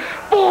bald-headed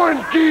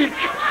foreign geek,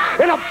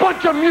 and a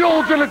bunch of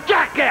mules and a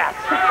jackass.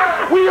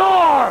 We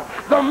are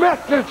the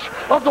message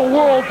of the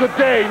world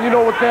today. You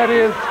know what that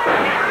is?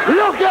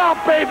 Look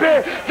out,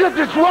 baby. This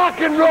is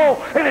rock and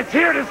roll, and it's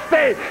here to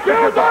stay.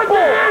 Because the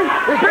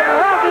bull is going to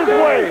have his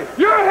way.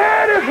 Your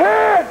head is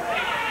head.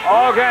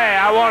 Okay,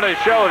 I want to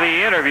show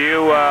the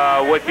interview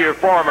with your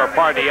former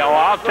partner. Oh,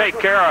 I'll take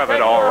care of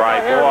it, all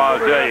right. Boy, I'll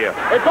tell you.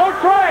 Hey, don't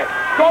try it.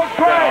 Don't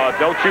try it.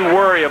 Don't you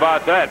worry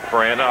about that,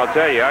 friend. I'll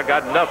tell you, I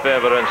got enough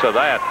evidence of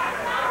that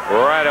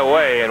right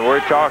away, and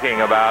we're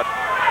talking about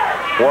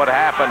what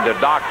happened to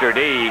Dr.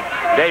 D.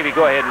 Davey,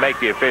 go ahead and make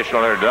the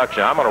official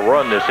introduction. I'm going to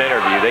run this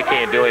interview. They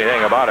can't do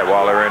anything about it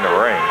while they're in the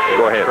ring.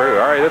 Go ahead. True.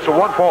 All right, it's a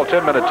 1-fall,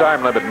 10-minute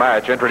time limit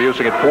match.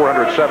 Introducing at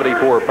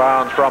 474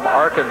 pounds from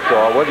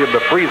Arkansas, William the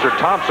Freezer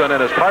Thompson,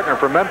 and his partner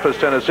from Memphis,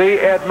 Tennessee,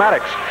 Ed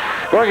Mattox.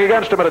 Going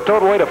against him at a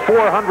total weight of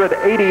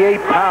 488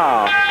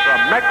 pounds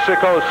from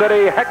Mexico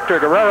City, Hector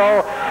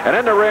Guerrero. And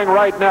in the ring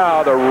right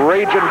now, the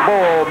Raging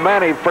Bull,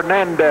 Manny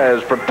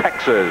Fernandez from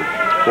Texas.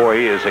 Boy,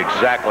 he is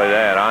exactly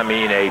that. I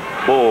mean, a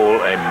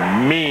bull,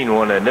 a mean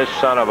one, and this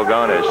son of a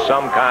gun is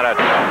some kind of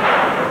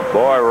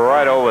boy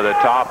right over the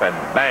top, and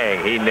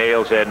bang, he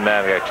nails Ed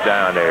Mattox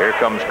down there. Here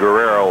comes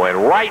Guerrero,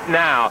 and right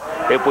now,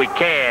 if we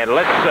can,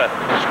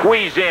 let's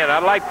squeeze in.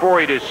 I'd like for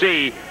you to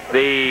see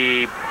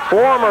the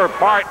former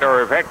partner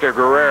of Hector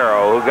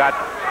Guerrero who got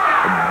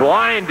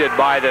blinded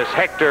by this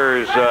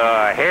Hector's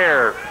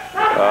hair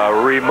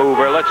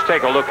remover. Let's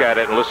take a look at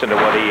it and listen to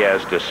what he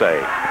has to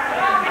say.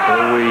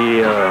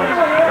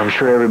 I'm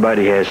sure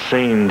everybody has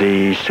seen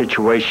the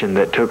situation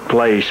that took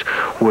place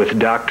with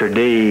Dr.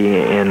 D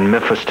in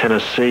Memphis,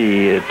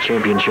 Tennessee at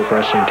Championship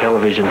Wrestling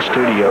Television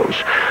Studios.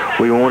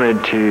 We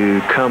wanted to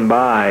come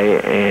by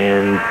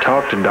and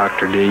talk to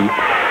Dr. D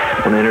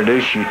and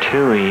introduce you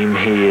to him.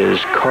 He is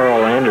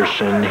Carl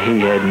Anderson. He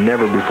had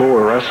never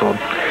before wrestled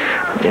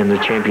in the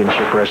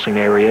Championship Wrestling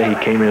area. He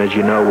came in, as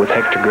you know, with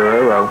Hector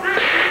Guerrero.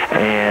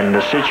 And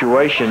the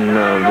situation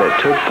that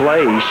took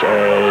place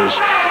as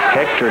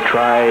Hector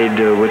tried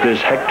with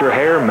his Hector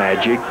hair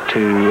magic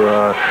to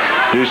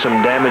do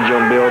some damage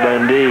on Bill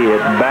Dundee. It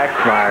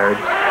backfired,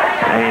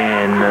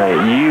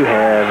 and you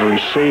have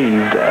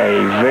received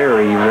a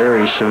very,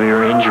 very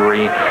severe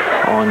injury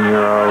on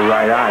your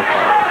right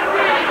eye.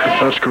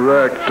 That's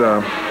correct.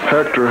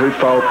 Hector, he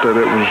thought that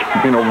it was,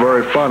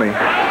 very funny,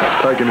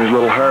 taking his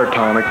little hair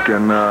tonic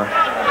and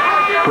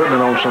putting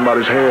it on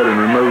somebody's head and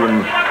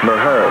removing their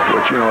hair,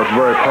 which, it's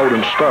very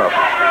potent stuff.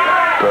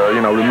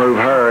 Remove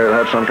hair, it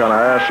had some kind of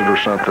acid or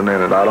something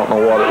in it. I don't know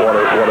what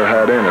it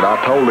had in it. I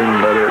told him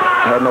that it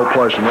had no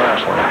place in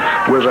wrestling.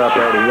 We was out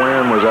there to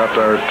win, was out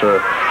there to,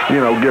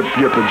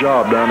 get the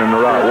job done in the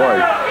right way.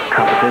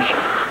 Competition?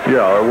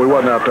 Yeah, we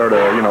wasn't out there to,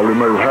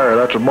 remove hair.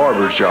 That's a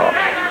barber's job.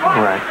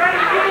 Right.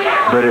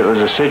 But it was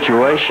a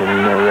situation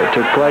that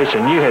took place,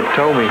 and you had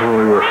told me when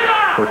we were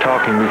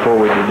talking before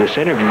we did this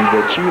interview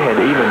that you had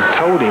even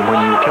told him, when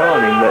you were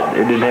telling him that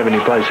it didn't have any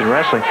place in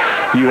wrestling,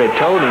 you had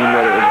told him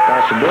that it was a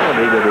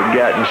possibility that it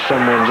got in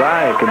someone's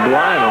eye, it could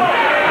blind them,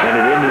 and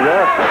it ended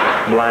up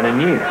blinding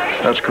you.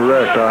 That's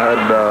correct. I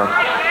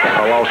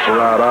lost the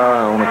right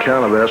eye on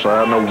account of this.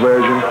 I had no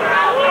vision.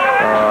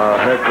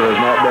 Hector has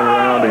not been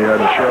around. He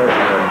hadn't checked.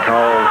 He hadn't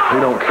called. He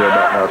don't care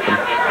about nothing.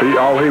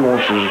 All he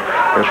wants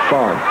is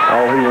fun.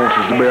 All he wants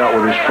is to be out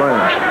with his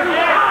friends.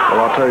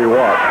 Well, I'll tell you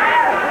what.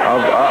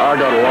 I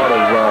got a lot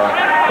of,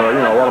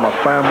 a lot of my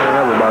family and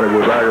everybody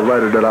was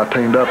aggravated that I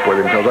teamed up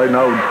with him because they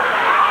know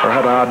or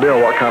had an idea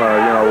what kind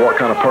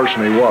of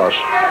person he was.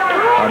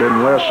 I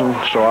didn't listen,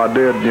 so I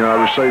did,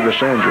 I received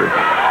this injury.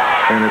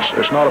 And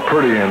it's not a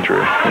pretty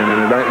injury, and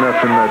it ain't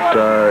nothing that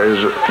is,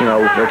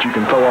 that you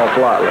can throw off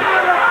lightly.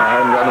 I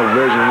haven't got no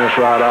vision in this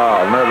right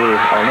eye. I'll never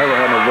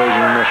have no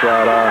vision in this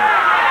right eye.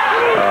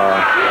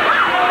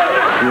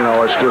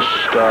 It's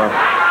just, I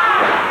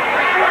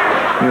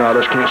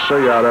just can't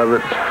see out of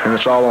it, and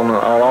it's all on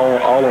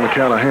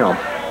account of him.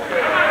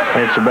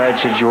 And it's a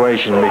bad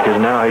situation because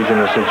now he's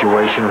in a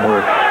situation where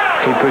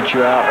he put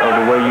you out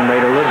of the way you made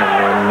a living,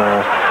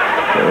 and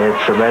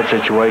it's a bad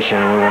situation,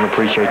 and we want to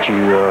appreciate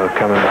you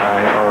coming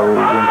by, or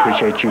we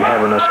appreciate you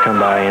having us come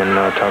by and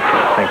talk to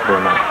you. Thank you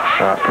very much.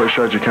 I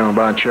appreciate you coming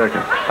by and checking.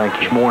 Thank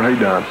you. It's more than he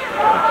done.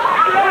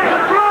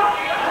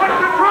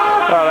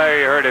 Well,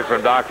 there you heard it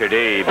from Dr.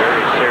 D.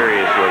 Very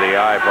serious with the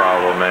eye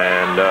problem,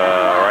 and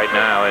right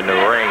now in the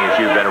ring, as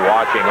you've been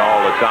watching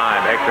all the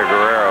time, Hector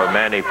Guerrero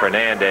Manny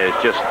Fernandez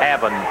just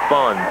having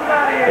fun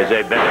as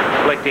they've been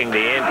inflicting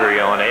the injury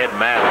on Ed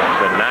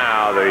Mattox, and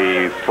now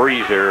the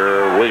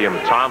freezer, William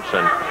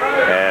Thompson,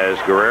 as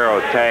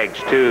Guerrero tags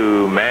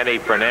to Manny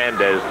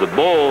Fernandez, the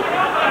Bull.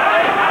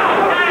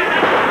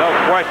 No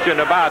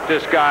question about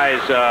this guy's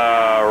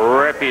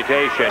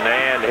reputation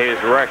and his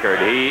record.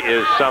 He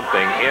is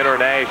something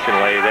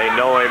internationally. They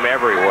know him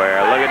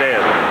everywhere. Look at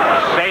this.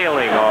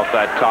 Sailing off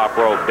that top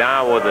rope,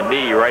 down with a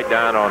knee right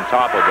down on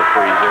top of the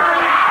freezer.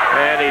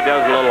 And he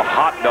does a little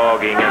hot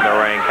dogging in the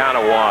ring. Count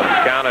of one,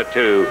 count of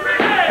two.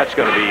 That's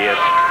going to be it.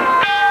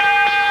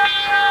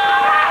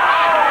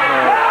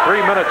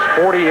 3 minutes,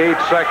 48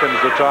 seconds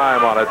the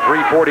time on it.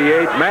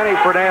 3:48. Manny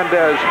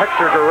Fernandez,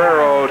 Hector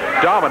Guerrero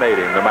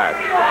dominating the match.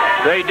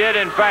 They did,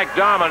 in fact,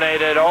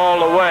 dominate it all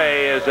the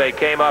way as they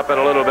came up in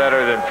a little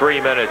better than 3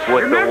 minutes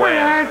with the win.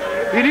 Guys,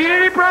 if you need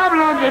any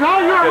problems and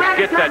all your Just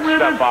get that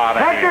stuff out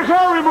of here. Hector's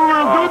hair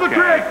remover will do the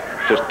trick.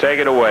 Just take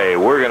it away.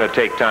 We're going to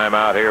take time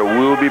out here.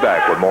 We'll be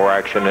back with more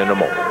action in a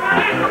moment.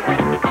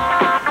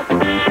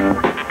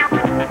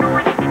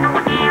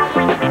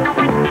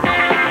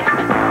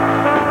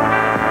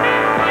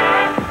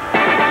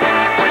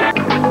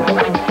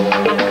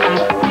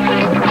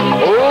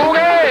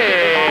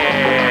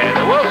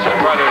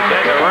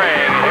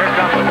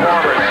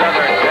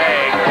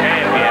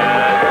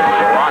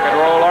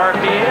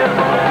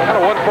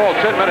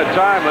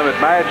 Time limit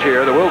match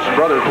here. The Wilson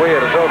brothers weigh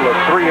at a total of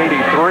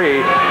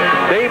 383.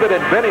 David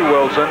and Benny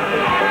Wilson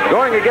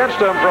going against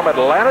them from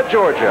Atlanta,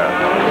 Georgia,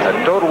 at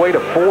a total weight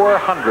of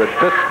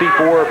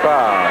 454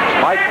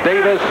 pounds. Mike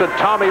Davis and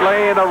Tommy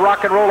Lane, the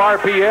rock and roll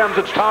RPMs.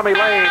 It's Tommy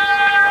Lane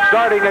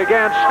starting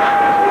against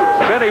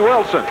Benny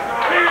Wilson.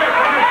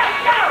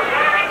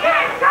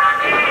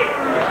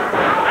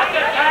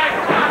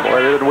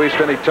 Boy, they didn't waste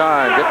any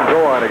time getting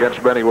going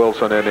against Benny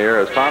Wilson in here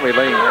as Tommy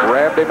Lane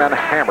grabbed him and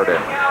hammered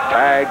him.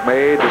 Tag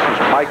made. This is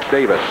Mike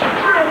Davis.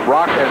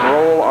 Rock and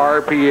roll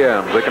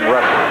RPMs. They can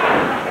wrestle.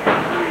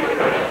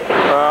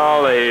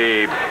 Well,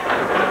 the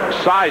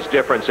size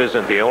difference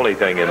isn't the only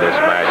thing in this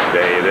match,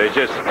 Dave. There's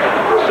just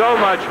so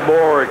much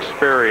more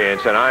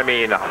experience, and I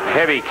mean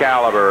heavy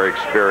caliber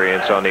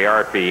experience on the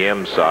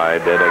RPM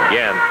side that,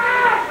 again,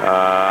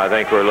 I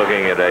think we're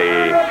looking at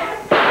a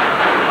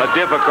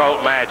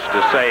difficult match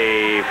to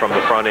say from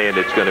the front end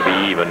it's going to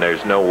be even.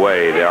 There's no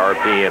way. The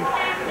RPM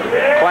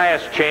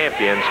class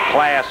champions,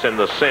 class in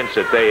the sense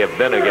that they have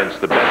been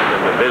against the best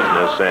in the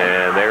business,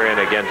 and they're in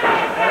against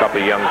a couple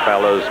of young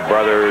fellows,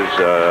 brothers,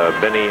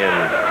 Benny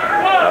and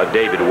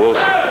David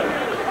Wilson.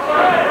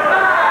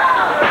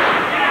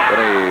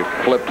 Benny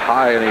flipped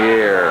high in the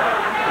air.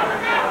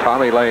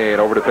 Tommy Lane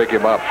over to pick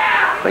him up.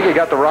 I think he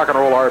got the rock and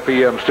roll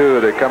RPMs too.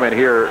 They come in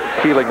here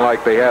feeling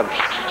like they have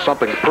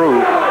something to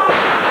prove.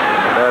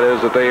 That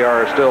is that they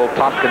are still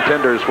top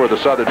contenders for the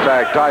Southern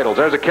Tag titles.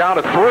 There's a count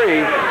of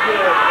 3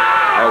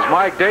 as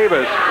Mike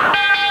Davis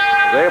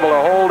is able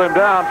to hold him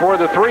down for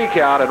the 3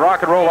 count, and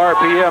rock and roll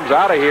RPM's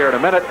out of here in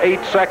 1 minute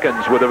 8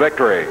 seconds with a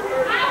victory.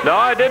 No,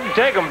 it didn't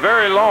take them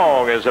very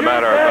long, as a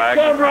matter of fact.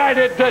 That's right,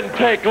 it didn't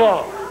take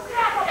long.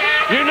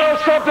 You know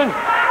something?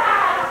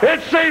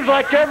 It seems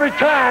like every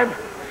time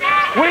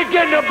we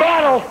get in a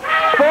battle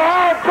for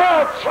our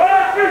belts,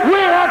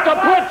 we have to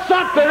put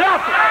something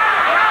up.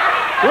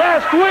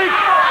 Last week,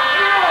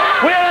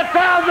 we had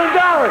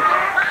 $1,000.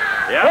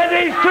 Yep. And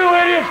these 2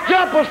 idiots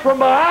jumped us from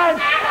behind.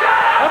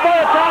 And by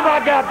the time I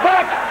got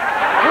back,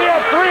 we had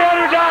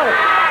 $300.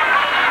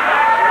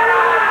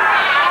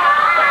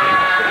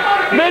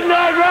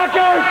 Midnight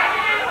Rockers,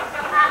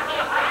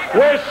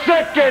 we're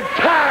sick and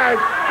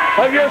tired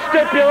of your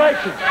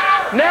stipulations.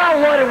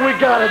 Now what have we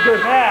got to do?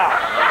 Now,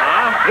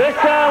 this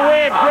time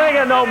we ain't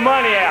bringing no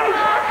money out.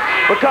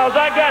 Because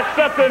I got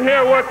something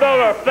here worth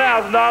over $1,000,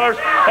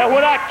 and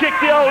when I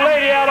kicked the old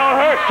lady out on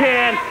her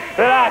can,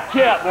 that I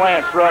kept,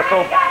 Lance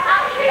Russell.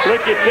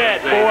 Look at that,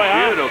 boy.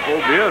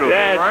 Beautiful, beautiful.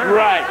 That's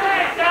right.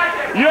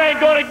 You ain't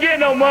gonna get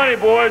no money,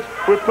 boys.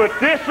 We put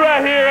this right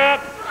here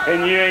up,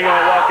 and you ain't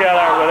gonna walk out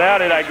there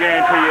without it, I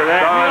guarantee you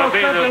that. You know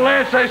something,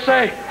 Lance, they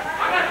say,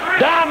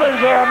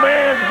 diamonds are a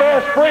man's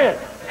best friend.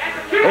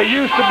 They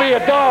used to be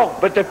a dog,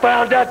 but they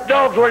found out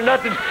dogs were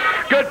nothing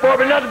good for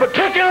but nothing but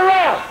kicking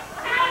around.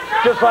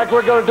 just like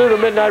we're going to do the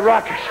Midnight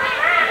Rockers.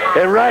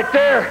 And right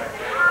there,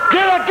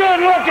 get a good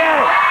look at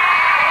it.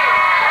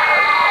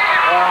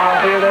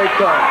 Here they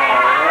come.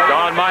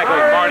 Shawn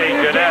Michaels, Marty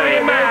Jannetty.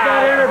 The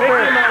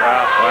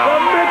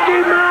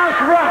Mickey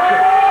Mouse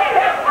Rockers.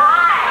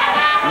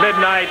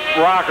 Midnight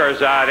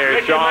Rockers out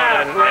here,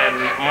 Shawn and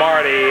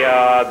Marty.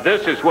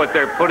 This is what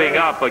they're putting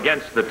up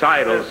against the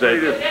titles.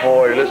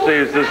 Boy, let's see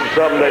if this is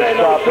something they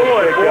stopped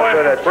and picked up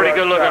in that Pretty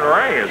good looking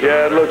ring, isn't it?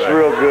 Yeah, it looks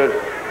real good.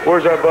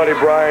 Where's our buddy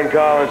Brian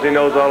Collins? He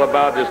knows all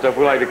about this stuff.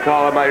 We like to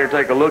call him out here and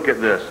take a look at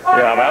this.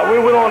 Yeah, man,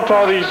 we don't want to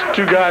call these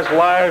two guys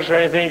liars or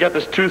anything. You got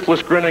this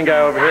toothless grinning guy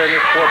over here and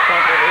this poor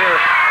punk over here.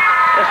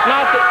 It's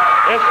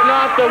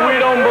not that we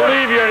don't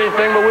believe you or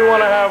anything, but we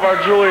want to have our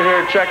Julie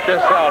here check this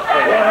out for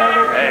you.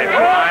 Hey,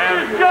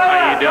 Brian,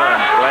 how you doing?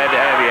 Glad to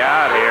have you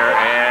out here.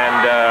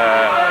 And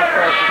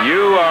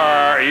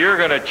you're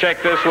going to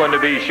check this one to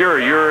be sure.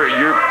 You're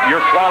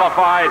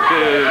qualified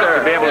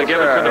to be able to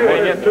give us an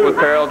opinion? With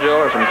Peril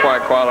Jewelers, I'm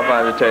quite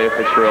qualified to tell you if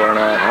it's real or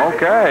not.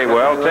 Okay,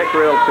 well, Take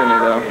real to me,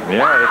 though.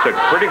 Yeah, it's a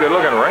pretty good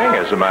looking ring,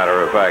 as a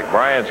matter of fact.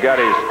 Brian's got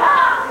his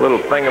little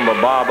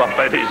thingamabob up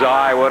at his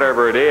eye,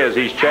 whatever it is.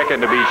 He's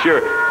checking to be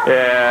sure.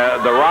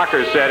 The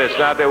Rockers said it's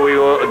not that we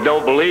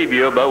don't believe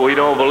you, but we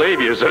don't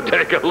believe you. So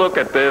take a look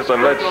at this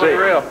and let's see.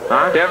 Real.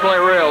 Huh? Definitely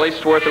real. At least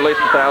it's worth at least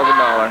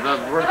 $1,000.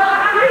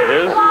 It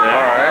is? All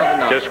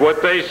right. Just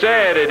what they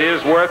said. It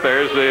is worth.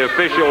 There's the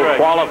official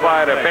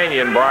qualified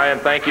opinion, Brian.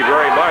 Thank you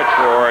very much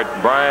for it.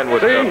 Brian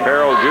with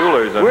Peril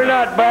Jewelers. We're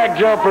not bag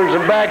jumpers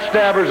and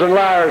backstabbers and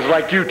liars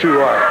like you two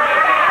are.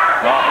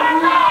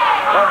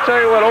 I'll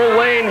tell you what, old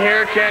Lane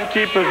here can't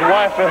keep his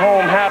wife at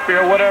home happy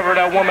or whatever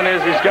that woman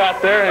is he's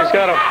got there, and he's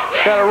got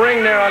a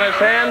ring there on his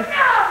hand.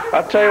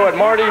 I'll tell you what,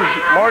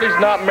 Marty's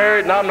not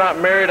married, and I'm not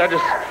married. I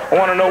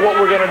want to know what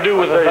we're going to do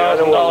with a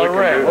 $1,000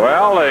 ring.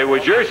 Well, it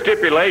was your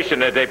stipulation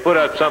that they put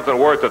up something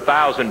worth $1,000.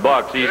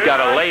 He's got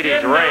a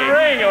ladies'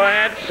 ring.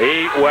 Lance.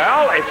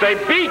 Well, if they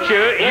beat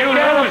you, you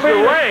lose the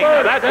ring.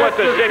 Now, that's what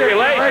the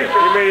stipulation is.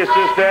 You mean it's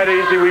just that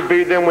easy? We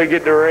beat them, we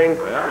get the ring?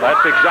 Well,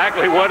 that's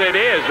exactly what it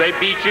is. They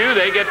beat you,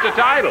 they get the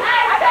title.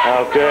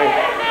 Okay.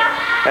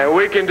 And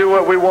we can do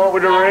what we want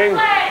with the ring?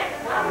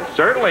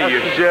 Certainly you.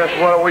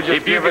 Why don't we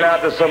just give it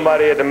out to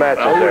somebody at the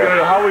matches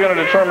there? How are we going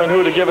to determine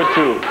who to give it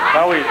to?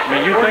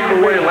 You think the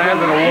way it lands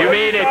in the You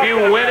mean if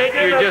you win it,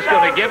 you're just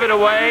going to give it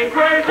away?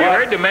 You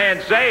heard the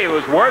man say it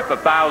was worth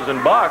 $1,000.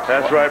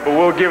 That's right, but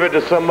we'll give it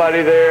to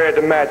somebody there at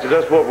the matches.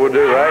 That's what we'll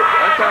do, right?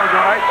 That sounds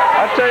right.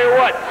 I'll tell you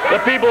what, the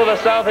people of the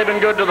South have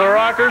been good to the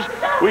Rockers.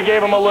 We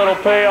gave them a little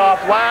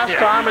payoff last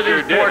time with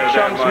these poor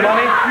chumps'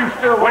 money.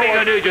 What are you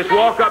going to do? Just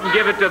walk up and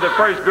give it to the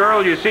first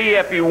girl you see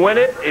if you win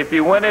it? If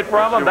you win it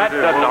from them? That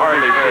doesn't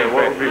hardly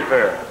be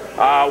fair.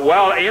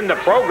 Well, in the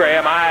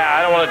program,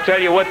 I don't want to tell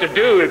you what to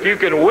do. If you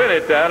can win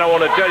it, I don't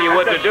want to tell you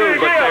what to do.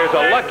 But there's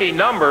a lucky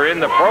number in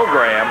the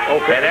program,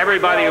 and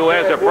everybody who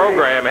has a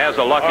program has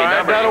a lucky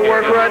number. That'll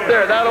work right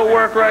there. That'll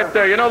work right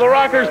there. You know, the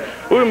Rockers,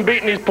 we've been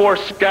beating these poor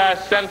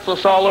guys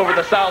senseless all over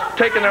the South,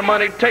 taking their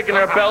money, taking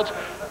their belts.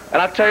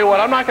 And I tell you what,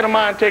 I'm not going to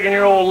mind taking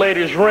your old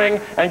lady's ring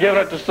and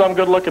giving it to some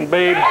good-looking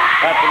babe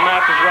at the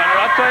matches right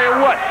now. I tell you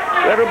what,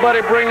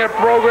 everybody bring their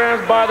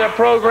programs, buy their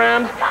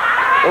programs.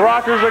 The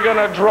Rockers are going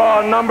to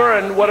draw a number,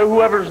 and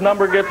whoever's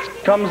number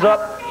comes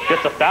up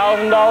gets a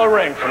 $1,000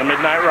 ring for the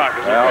Midnight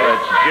Rockers. Well,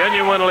 it's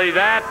genuinely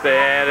that,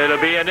 and it'll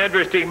be an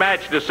interesting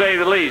match to say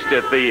the least.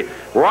 If the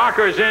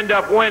Rockers end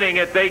up winning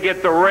it, they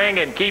get the ring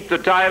and keep the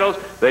titles.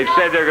 They've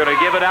said they're going to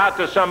give it out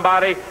to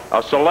somebody,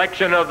 a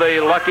selection of the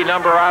lucky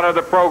number out of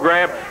the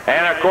program.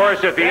 And, of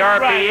course, if the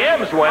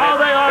RPMs win it,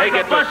 they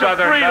get the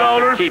Southern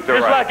Belt and keep the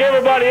Just like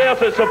everybody else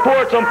that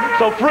supports them.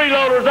 So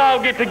freeloaders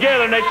all get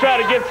together and they try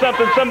to get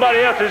something somebody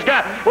else has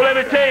got. Well, let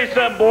me tell you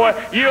something, boy.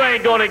 You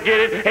ain't going to get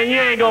it, and you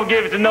ain't going to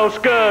give it to no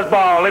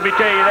scuzzball. Let me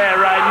tell you that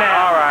right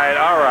now. All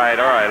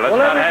right. Let's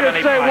not have any Let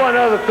me just say one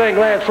other thing,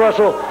 Lance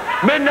Russell.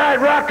 Midnight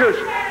Rockers,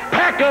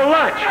 pack a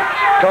lunch,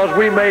 because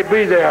we may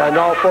be there an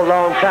awful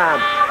long time,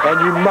 and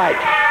you might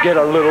get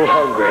a little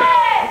hungry.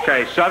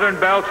 Okay, Southern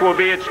Belts will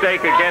be at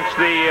stake against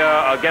the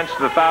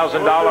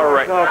 $1,000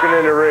 ring. Talking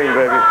in the ring,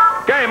 baby.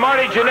 Okay,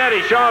 Marty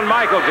Jannetty, Shawn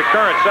Michaels, the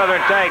current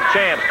Southern Tag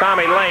Champs,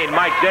 Tommy Lane,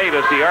 Mike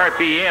Davis, the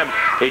RPM.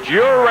 It's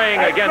your ring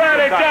against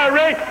the It's our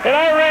ring, and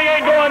our ring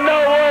ain't going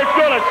nowhere. It's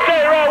going to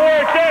stay right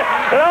where it's at.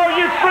 And all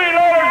you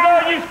freeloaders,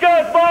 all you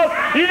scuzzballs,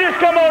 you just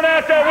come on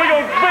out there. We're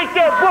going to beat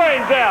their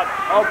brains out.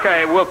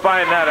 Okay, we'll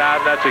find that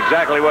out. That's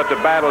exactly what the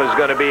battle is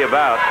going to be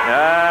about.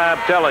 I'm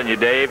telling you,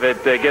 Dave,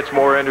 it gets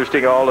more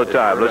interesting all the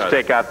time. Let's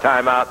take our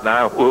time out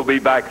now. We'll be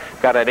back.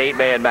 Got an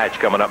 8-man match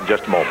coming up in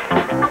just a moment.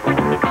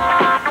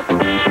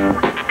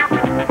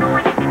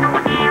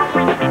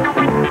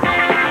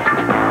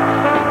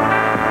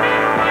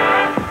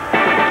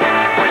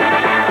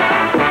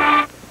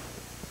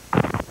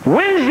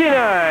 Wednesday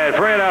night,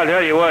 friend, I'll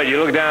tell you what, what,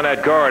 you look down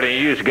that card and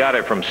you just got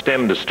it from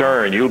stem to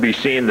stern. You'll be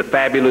seeing the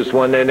fabulous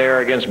one in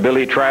there against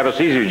Billy Travis.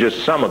 These are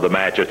just some of the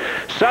matches.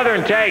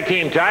 Southern Tag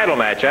Team title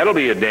match, that'll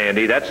be a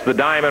dandy. That's the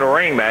Diamond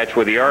Ring match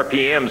with the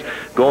RPMs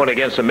going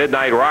against the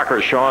Midnight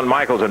Rockers, Shawn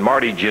Michaels and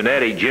Marty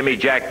Jannetty. Jimmy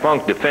Jack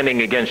Funk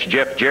defending against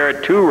Jeff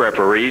Jarrett, 2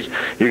 referees.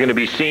 You're going to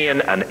be seeing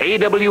an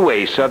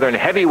AWA Southern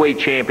Heavyweight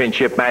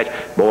Championship match.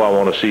 Boy, I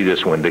want to see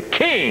this one. The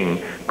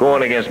King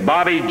going against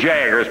Bobby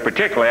Jaggers,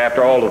 particularly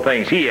after all the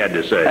things he had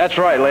to say. That's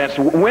right, Lance.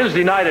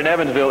 Wednesday night in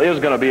Evansville is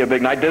going to be a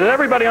big night. Did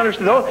everybody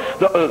understand?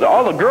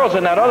 All the girls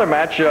in that other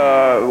match,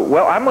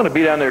 well, I'm going to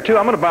be down there, too.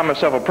 I'm going to buy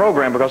myself a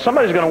program because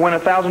somebody's going to win a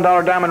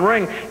 $1,000 diamond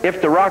ring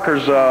if the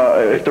Rockers,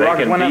 if the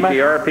Rockers win that match. The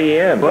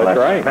RPM. Well, that's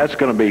right. That's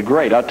going to be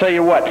great. I'll tell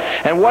you what.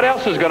 And what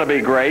else is going to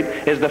be great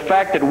is the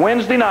fact that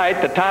Wednesday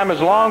night, the time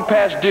is long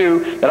past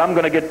due, that I'm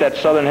going to get that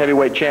Southern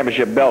Heavyweight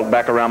Championship belt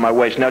back around my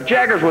waist. Now,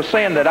 Jaggers was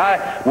saying that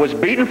I was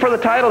beaten for the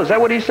title. Is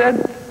that what he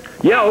said?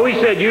 Yeah, well, he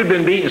said you'd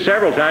been beaten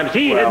several times.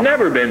 He had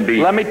never been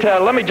beaten. Let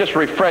me just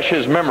refresh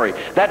his memory.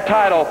 That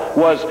title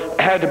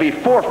had to be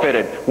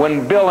forfeited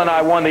when Bill and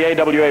I won the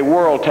AWA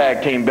World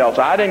Tag Team belts.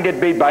 I didn't get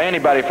beat by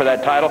anybody for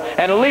that title,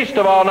 and least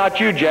of all,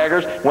 not you,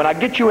 Jaggers. When I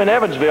get you in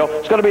Evansville,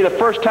 it's going to be the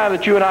first time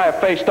that you and I have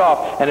faced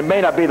off, and it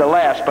may not be the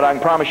last, but I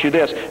can promise you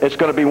this, it's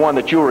going to be one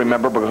that you'll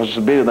remember because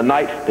it'll be the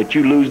night that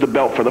you lose the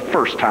belt for the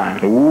first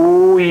time.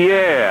 Ooh,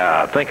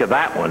 yeah. Think of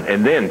that one.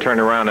 And then turn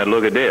around and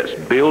look at this.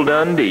 Bill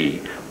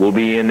Dundee will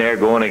be in there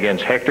going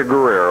against Hector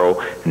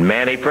Guerrero and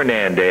Manny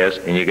Fernandez,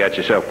 and you got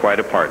yourself quite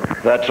a partner.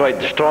 That's right,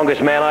 the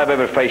strongest man I've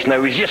ever faced.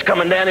 Now, he was just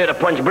coming down here to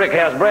punch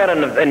Brickhouse Brad,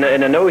 and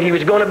I know he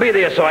was going to be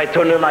there, so I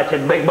turned to him and I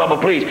said, Big Bubba,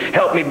 please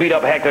help me beat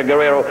up Hector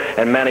Guerrero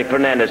and Manny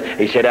Fernandez.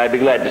 He said, I'd be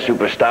glad to,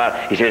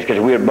 superstar. He says, because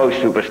we're both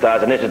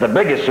superstars, and this is the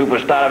biggest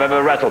superstar I've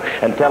ever wrestled.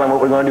 And tell him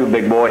what we're going to do,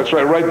 big boy. That's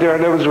right there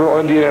in Evansville,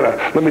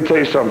 Indiana. Let me tell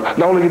you something.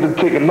 Not only get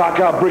to take and knock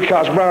out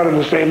Brickhouse Brown in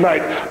the same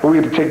night, but we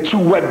get to take 2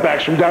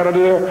 wetbacks from down under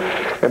there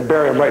and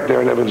bury them right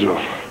there in Evansville.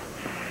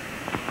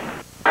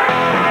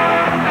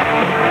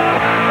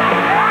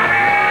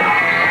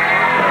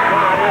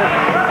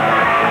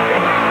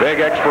 Big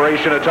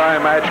expiration of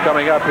time match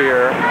coming up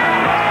here.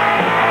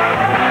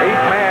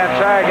 8-man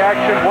tag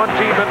action, 1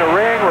 team in the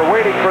ring. We're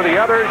waiting for the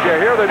others. You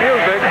hear the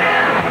music.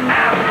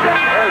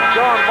 There's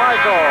Shawn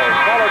Michaels,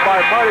 followed by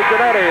Marty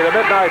Jannetty, the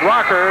Midnight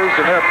Rockers,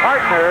 and their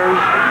partners,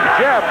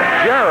 Jeff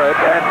Jarrett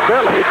and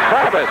Billy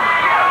Travis.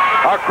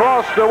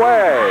 Across the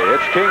way,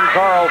 it's King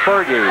Carl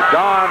Fergie,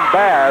 Don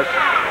Bass,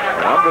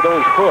 and under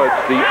those hoods,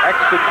 the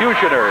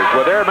Executioners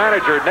with their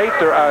manager,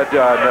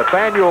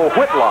 Nathaniel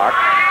Whitlock,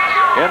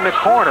 in the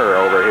corner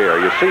over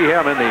here. You see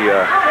him in the,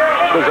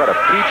 what is that, a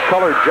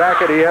peach-colored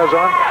jacket he has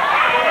on?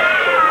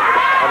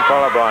 I'm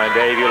colorblind,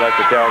 Dave. You'll have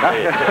to tell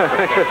me.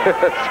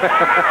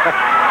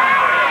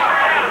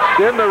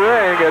 In the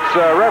ring, it's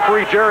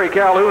referee Jerry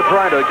Calhoun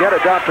trying to get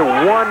it down to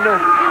 1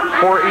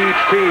 for each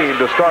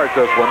team to start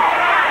this one.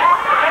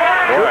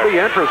 Should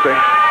be interesting.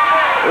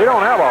 We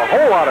don't have a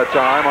whole lot of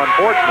time,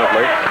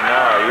 unfortunately.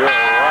 No, you're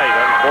right.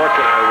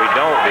 Unfortunately, we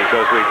don't,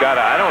 because we've got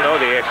I don't know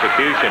the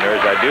Executioners.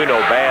 I do know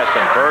Bass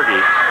and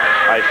Fergie.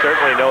 I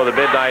certainly know the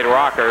Midnight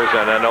Rockers,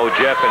 and I know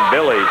Jeff and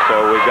Billy,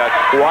 so we've got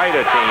quite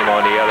a team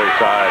on the other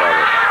side of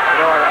it.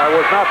 You know, I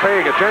was not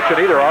paying attention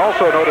either. I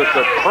also noticed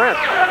that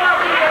Prince,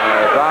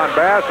 Don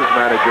Bass's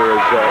manager,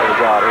 is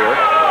out here,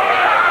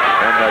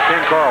 and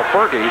King Carl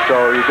Fergie,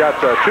 so you've got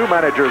 2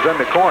 managers in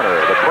the corner.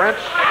 The Prince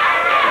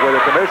with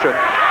a commission,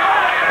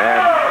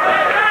 and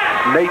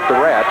Nate the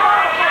Rat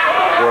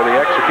for the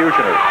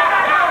Executioners.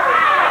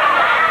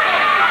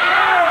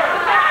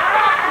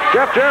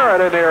 Jeff Jarrett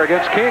in there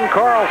against King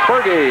Carl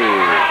Fergie.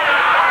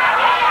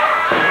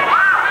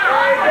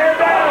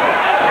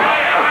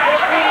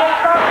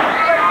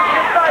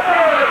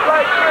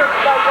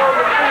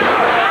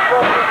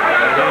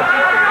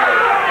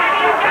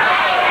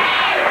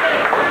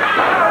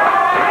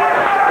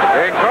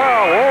 King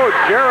Carl,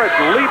 Jarrett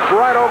leaped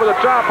right over the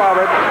top of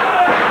it,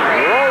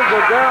 rolls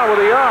it down with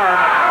the arm,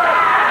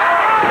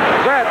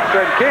 sets,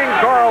 and King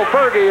Carl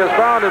Fergie has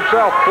found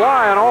himself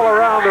flying all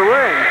around the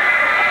ring.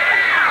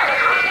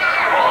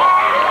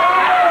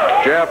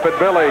 Jeff and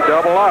Billy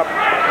double up.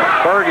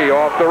 Fergie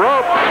off the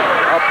rope.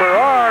 Upper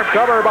arm,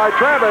 covered by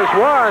Travis.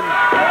 1,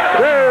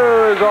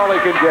 2 is all he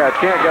can get.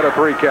 Can't get a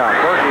 3 count.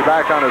 Fergie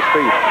back on his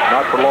feet.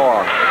 Not for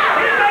long.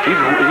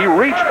 He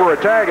reached for a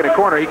tag in the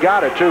corner. He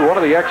got it, too. One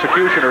of the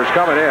Executioners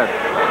coming in.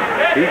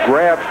 He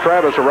grabs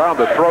Travis around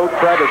the throat.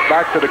 Travis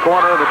back to the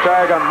corner. The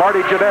tag on Marty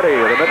Jannetty,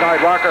 the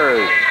Midnight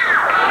Rockers.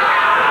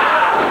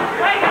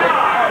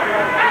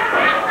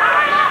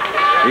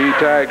 He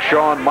tags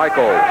Shawn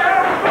Michaels.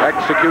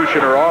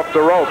 Executioner off the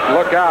rope.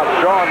 Look out.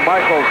 Shawn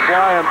Michaels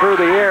flying through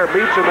the air.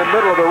 Meets him in the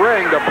middle of the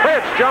ring. The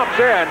Prince jumps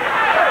in.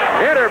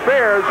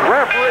 Interferes.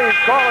 Referee's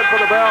calling for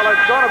the bell.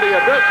 It's going to be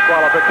a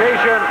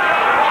disqualification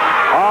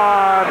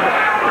on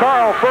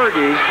Carl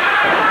Fergie.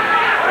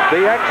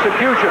 The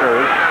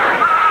Executioners.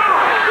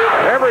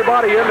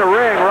 Everybody in the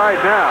ring right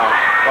now.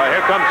 Well,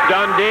 here comes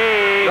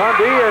Dundee.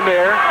 Dundee in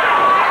there.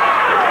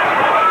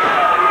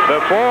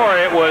 Before,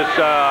 it was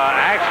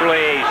actually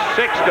a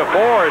 6-4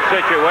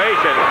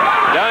 situation.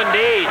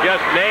 Dundee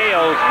just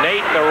nails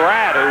Nate the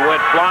Rat, who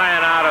went flying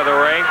out of the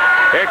ring.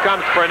 Here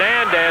comes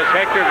Fernandez.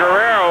 Hector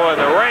Guerrero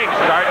in the ring,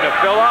 starting to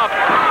fill up.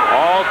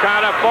 All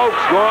kind of folks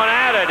going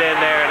at it in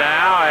there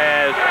now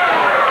as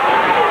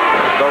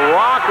the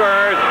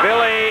Rockers,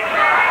 Billy.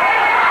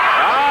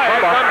 Oh,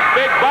 here comes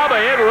Big Bubba.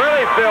 It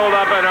really filled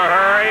up in a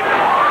hurry.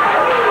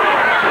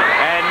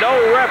 And no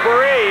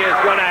referee is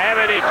going to have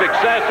any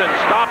success in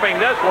stopping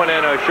this one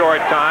in a short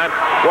time.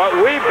 What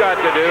we've got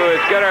to do is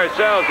get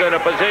ourselves in a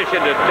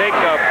position to take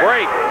a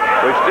break.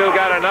 We've still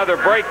got another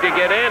break to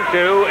get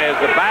into as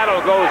the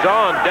battle goes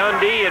on.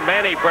 Dundee and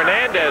Manny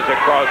Fernandez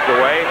across the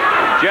way.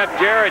 Jeff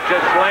Jarrett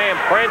just slammed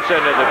Prince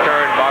into the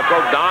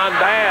turnbuckle. Don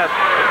Bass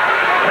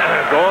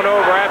going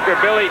over after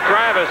Billy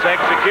Travis,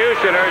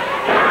 Executioners.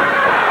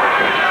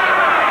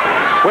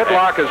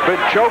 Whitlock has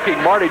been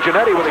choking Marty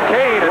Jannetty with a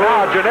cane, and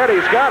now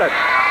Jannetty's got it.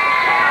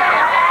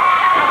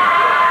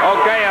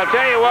 Okay, I'll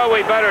tell you what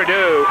we better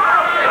do.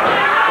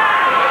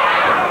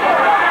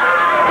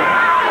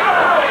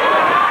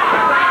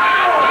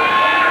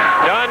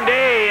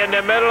 Dundee in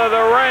the middle of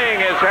the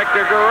ring as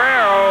Hector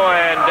Guerrero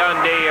and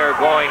Dundee are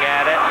going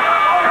at it.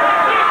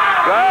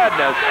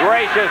 Goodness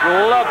gracious,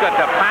 look at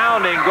the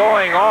pounding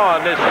going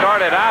on. This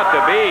started out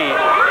to be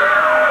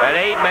an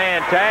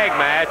 8-man tag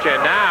match,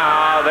 and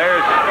now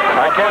there's...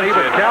 I can't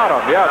even count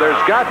them. Yeah,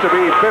 there's got to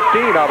be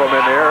 15 of them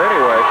in there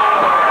anyway.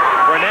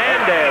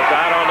 Fernandez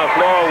out on the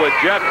floor with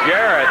Jeff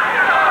Jarrett.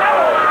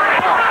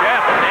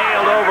 Jeff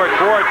nailed over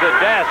towards the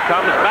desk,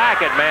 comes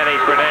back at Manny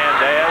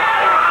Fernandez.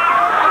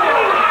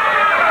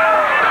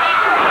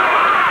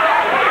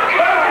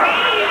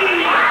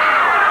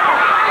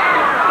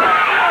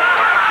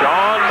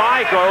 Shawn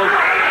Michaels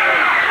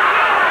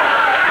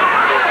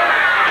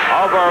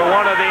over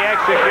one of the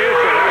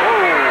executioners.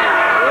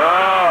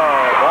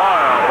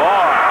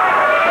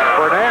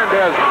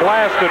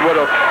 Blasted with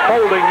a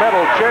folding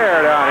metal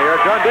chair down here.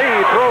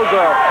 Dundee throws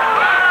a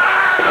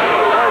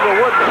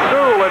wooden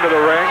stool into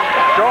the ring.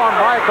 Shawn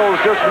Michaels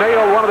just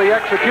nailed one of the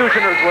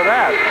executioners with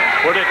that.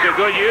 Put it to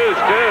good use,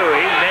 too.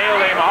 He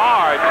nailed him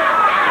hard.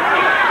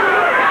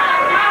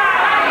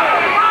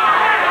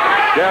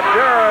 Jeff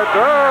Jarrett,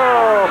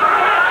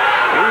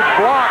 he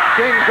blocked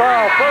King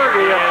Carl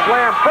Fergie and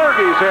slammed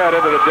Fergie's head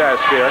into the desk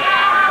here.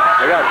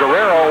 They got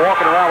Guerrero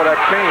walking around with that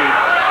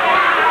cane.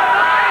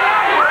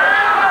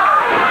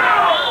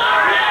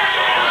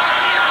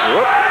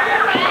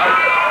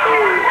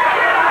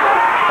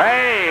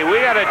 Hey, we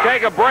got to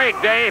take a break,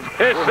 Dave.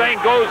 This thing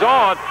goes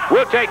on.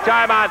 We'll take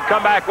time out and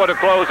come back with a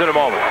close in a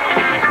moment.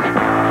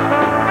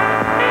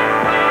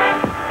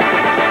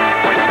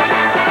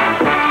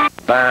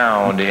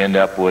 Bound to end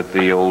up with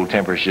the old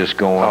tempers just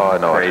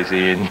going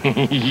crazy, and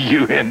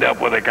you end up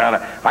with a kind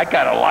of, I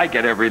kind of like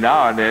it every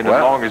now and then, as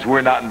long as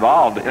we're not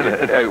involved in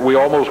it. We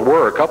almost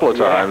were a couple of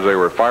times. They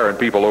were firing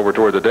people over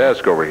toward the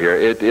desk over here.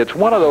 It's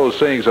one of those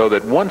things, though,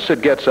 that once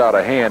it gets out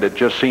of hand, it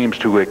just seems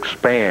to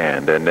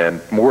expand, and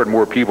then more and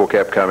more people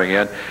kept coming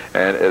in,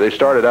 and they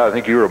started out, I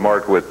think you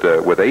remarked, with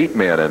 8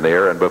 men in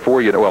there, and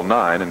before you know, well,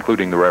 9,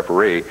 including the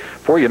referee,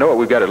 before you know it,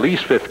 we've got at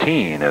least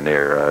 15 in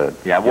there.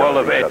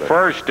 At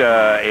first,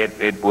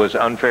 it was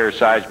unfair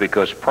size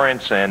because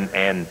Prince and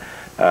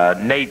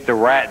Nate the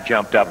Rat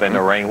jumped up in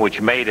the ring,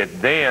 which made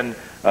it then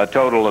a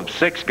total of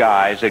 6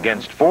 guys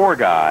against 4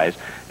 guys.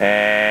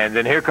 And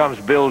then here comes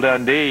Bill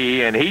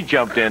Dundee, and he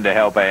jumped in to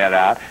help add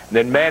out. And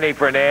then Manny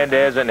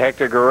Fernandez and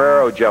Hector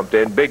Guerrero jumped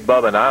in. Big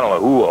Bubba, and I don't know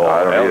who all.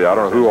 I don't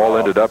know who all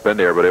ended up in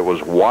there, but it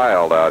was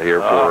wild out here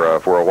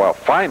for a while.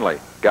 Finally,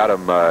 got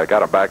him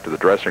back to the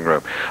dressing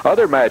room.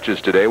 Other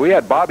matches today, we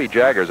had Bobby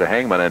Jaggers, a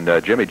Hangman,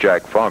 and Jimmy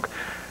Jack Funk.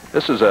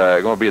 This is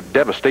going to be a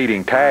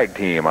devastating tag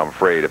team, I'm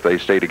afraid, if they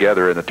stay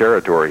together in the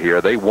territory here.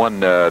 They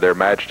won their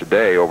match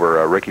today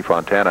over Ricky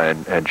Fontana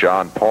and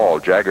John Paul.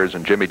 Jaggers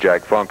and Jimmy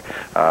Jack Funk,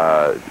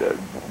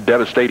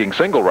 devastating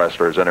single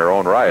wrestlers in their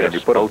own right, and you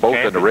put them both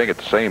in the ring at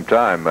the same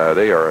time.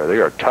 They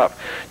are tough.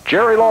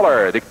 Jerry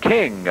Lawler, the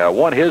King,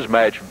 won his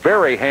match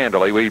very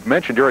handily. We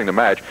mentioned during the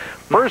match,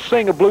 first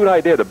thing a Blue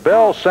Knight did, the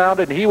bell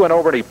sounded, and he went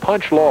over and he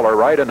punched Lawler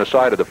right in the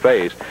side of the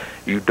face.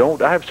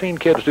 I've seen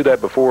kids do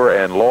that before,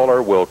 and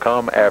Lawler will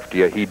come after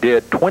you. He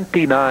did.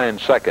 29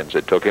 seconds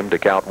it took him to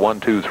count 1,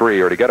 2,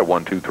 3, or to get a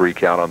 1, 2, 3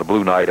 count on the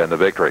Blue Knight and the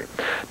victory.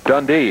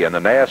 Dundee and the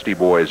Nasty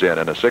Boys in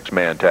a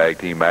 6-man tag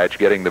team match,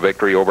 getting the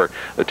victory over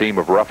the team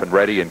of Rough and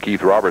Ready and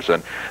Keith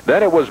Roberson.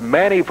 Then it was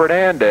Manny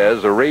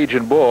Fernandez, the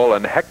Raging Bull,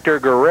 and Hector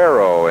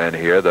Guerrero in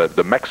here,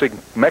 the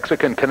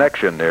Mexican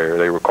Connection,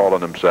 they were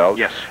calling themselves.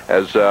 Yes.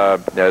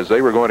 As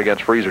they were going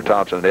against Freezer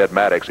Thompson and Ed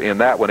Mattox. In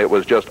that one, it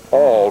was just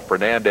all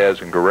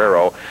Fernandez and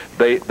Guerrero.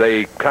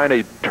 They kind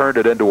of turned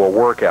it into a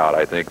workout,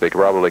 I think. They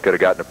probably could have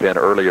gotten a pin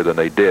earlier than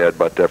they did,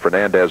 but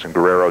Fernandez and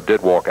Guerrero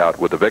did walk out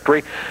with the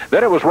victory.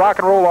 Then it was Rock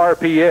and Roll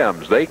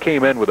RPMs. They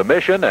came in with a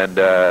mission, and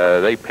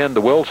they pinned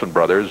the Wilson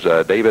brothers,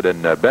 David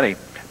and Benny.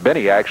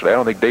 Benny, actually, I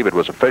don't think David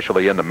was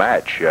officially in the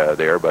match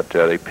there, but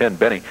they pinned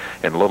Benny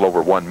in a little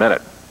over 1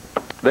 minute.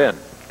 Then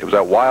It was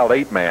that Wild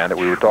 8-man that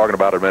we were talking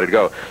about a minute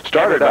ago.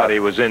 Everybody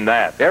was in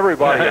that.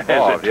 Everybody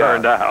involved, as it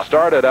turned out.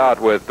 Started out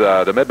with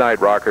the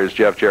Midnight Rockers,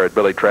 Jeff Jarrett,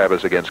 Billy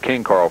Travis against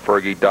King Carl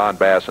Fergie, Don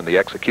Bass, and the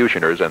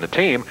Executioners. And the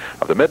team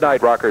of the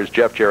Midnight Rockers,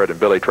 Jeff Jarrett, and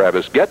Billy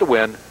Travis get the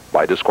win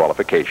by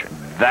disqualification.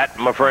 That,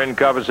 my friend,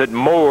 covers it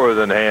more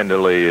than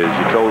handily.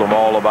 As you told them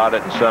all about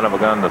it, and son of a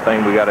gun, the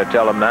thing we got to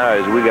tell them now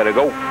is we got to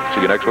go.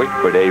 See you next week.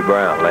 For Dave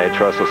Brown, Lance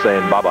Russell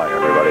saying bye-bye,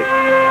 everybody.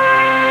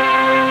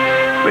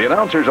 The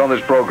announcers on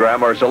this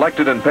program are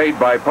selected and paid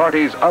by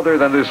parties other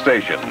than this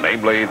station,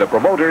 namely the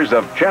promoters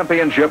of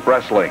Championship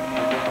Wrestling.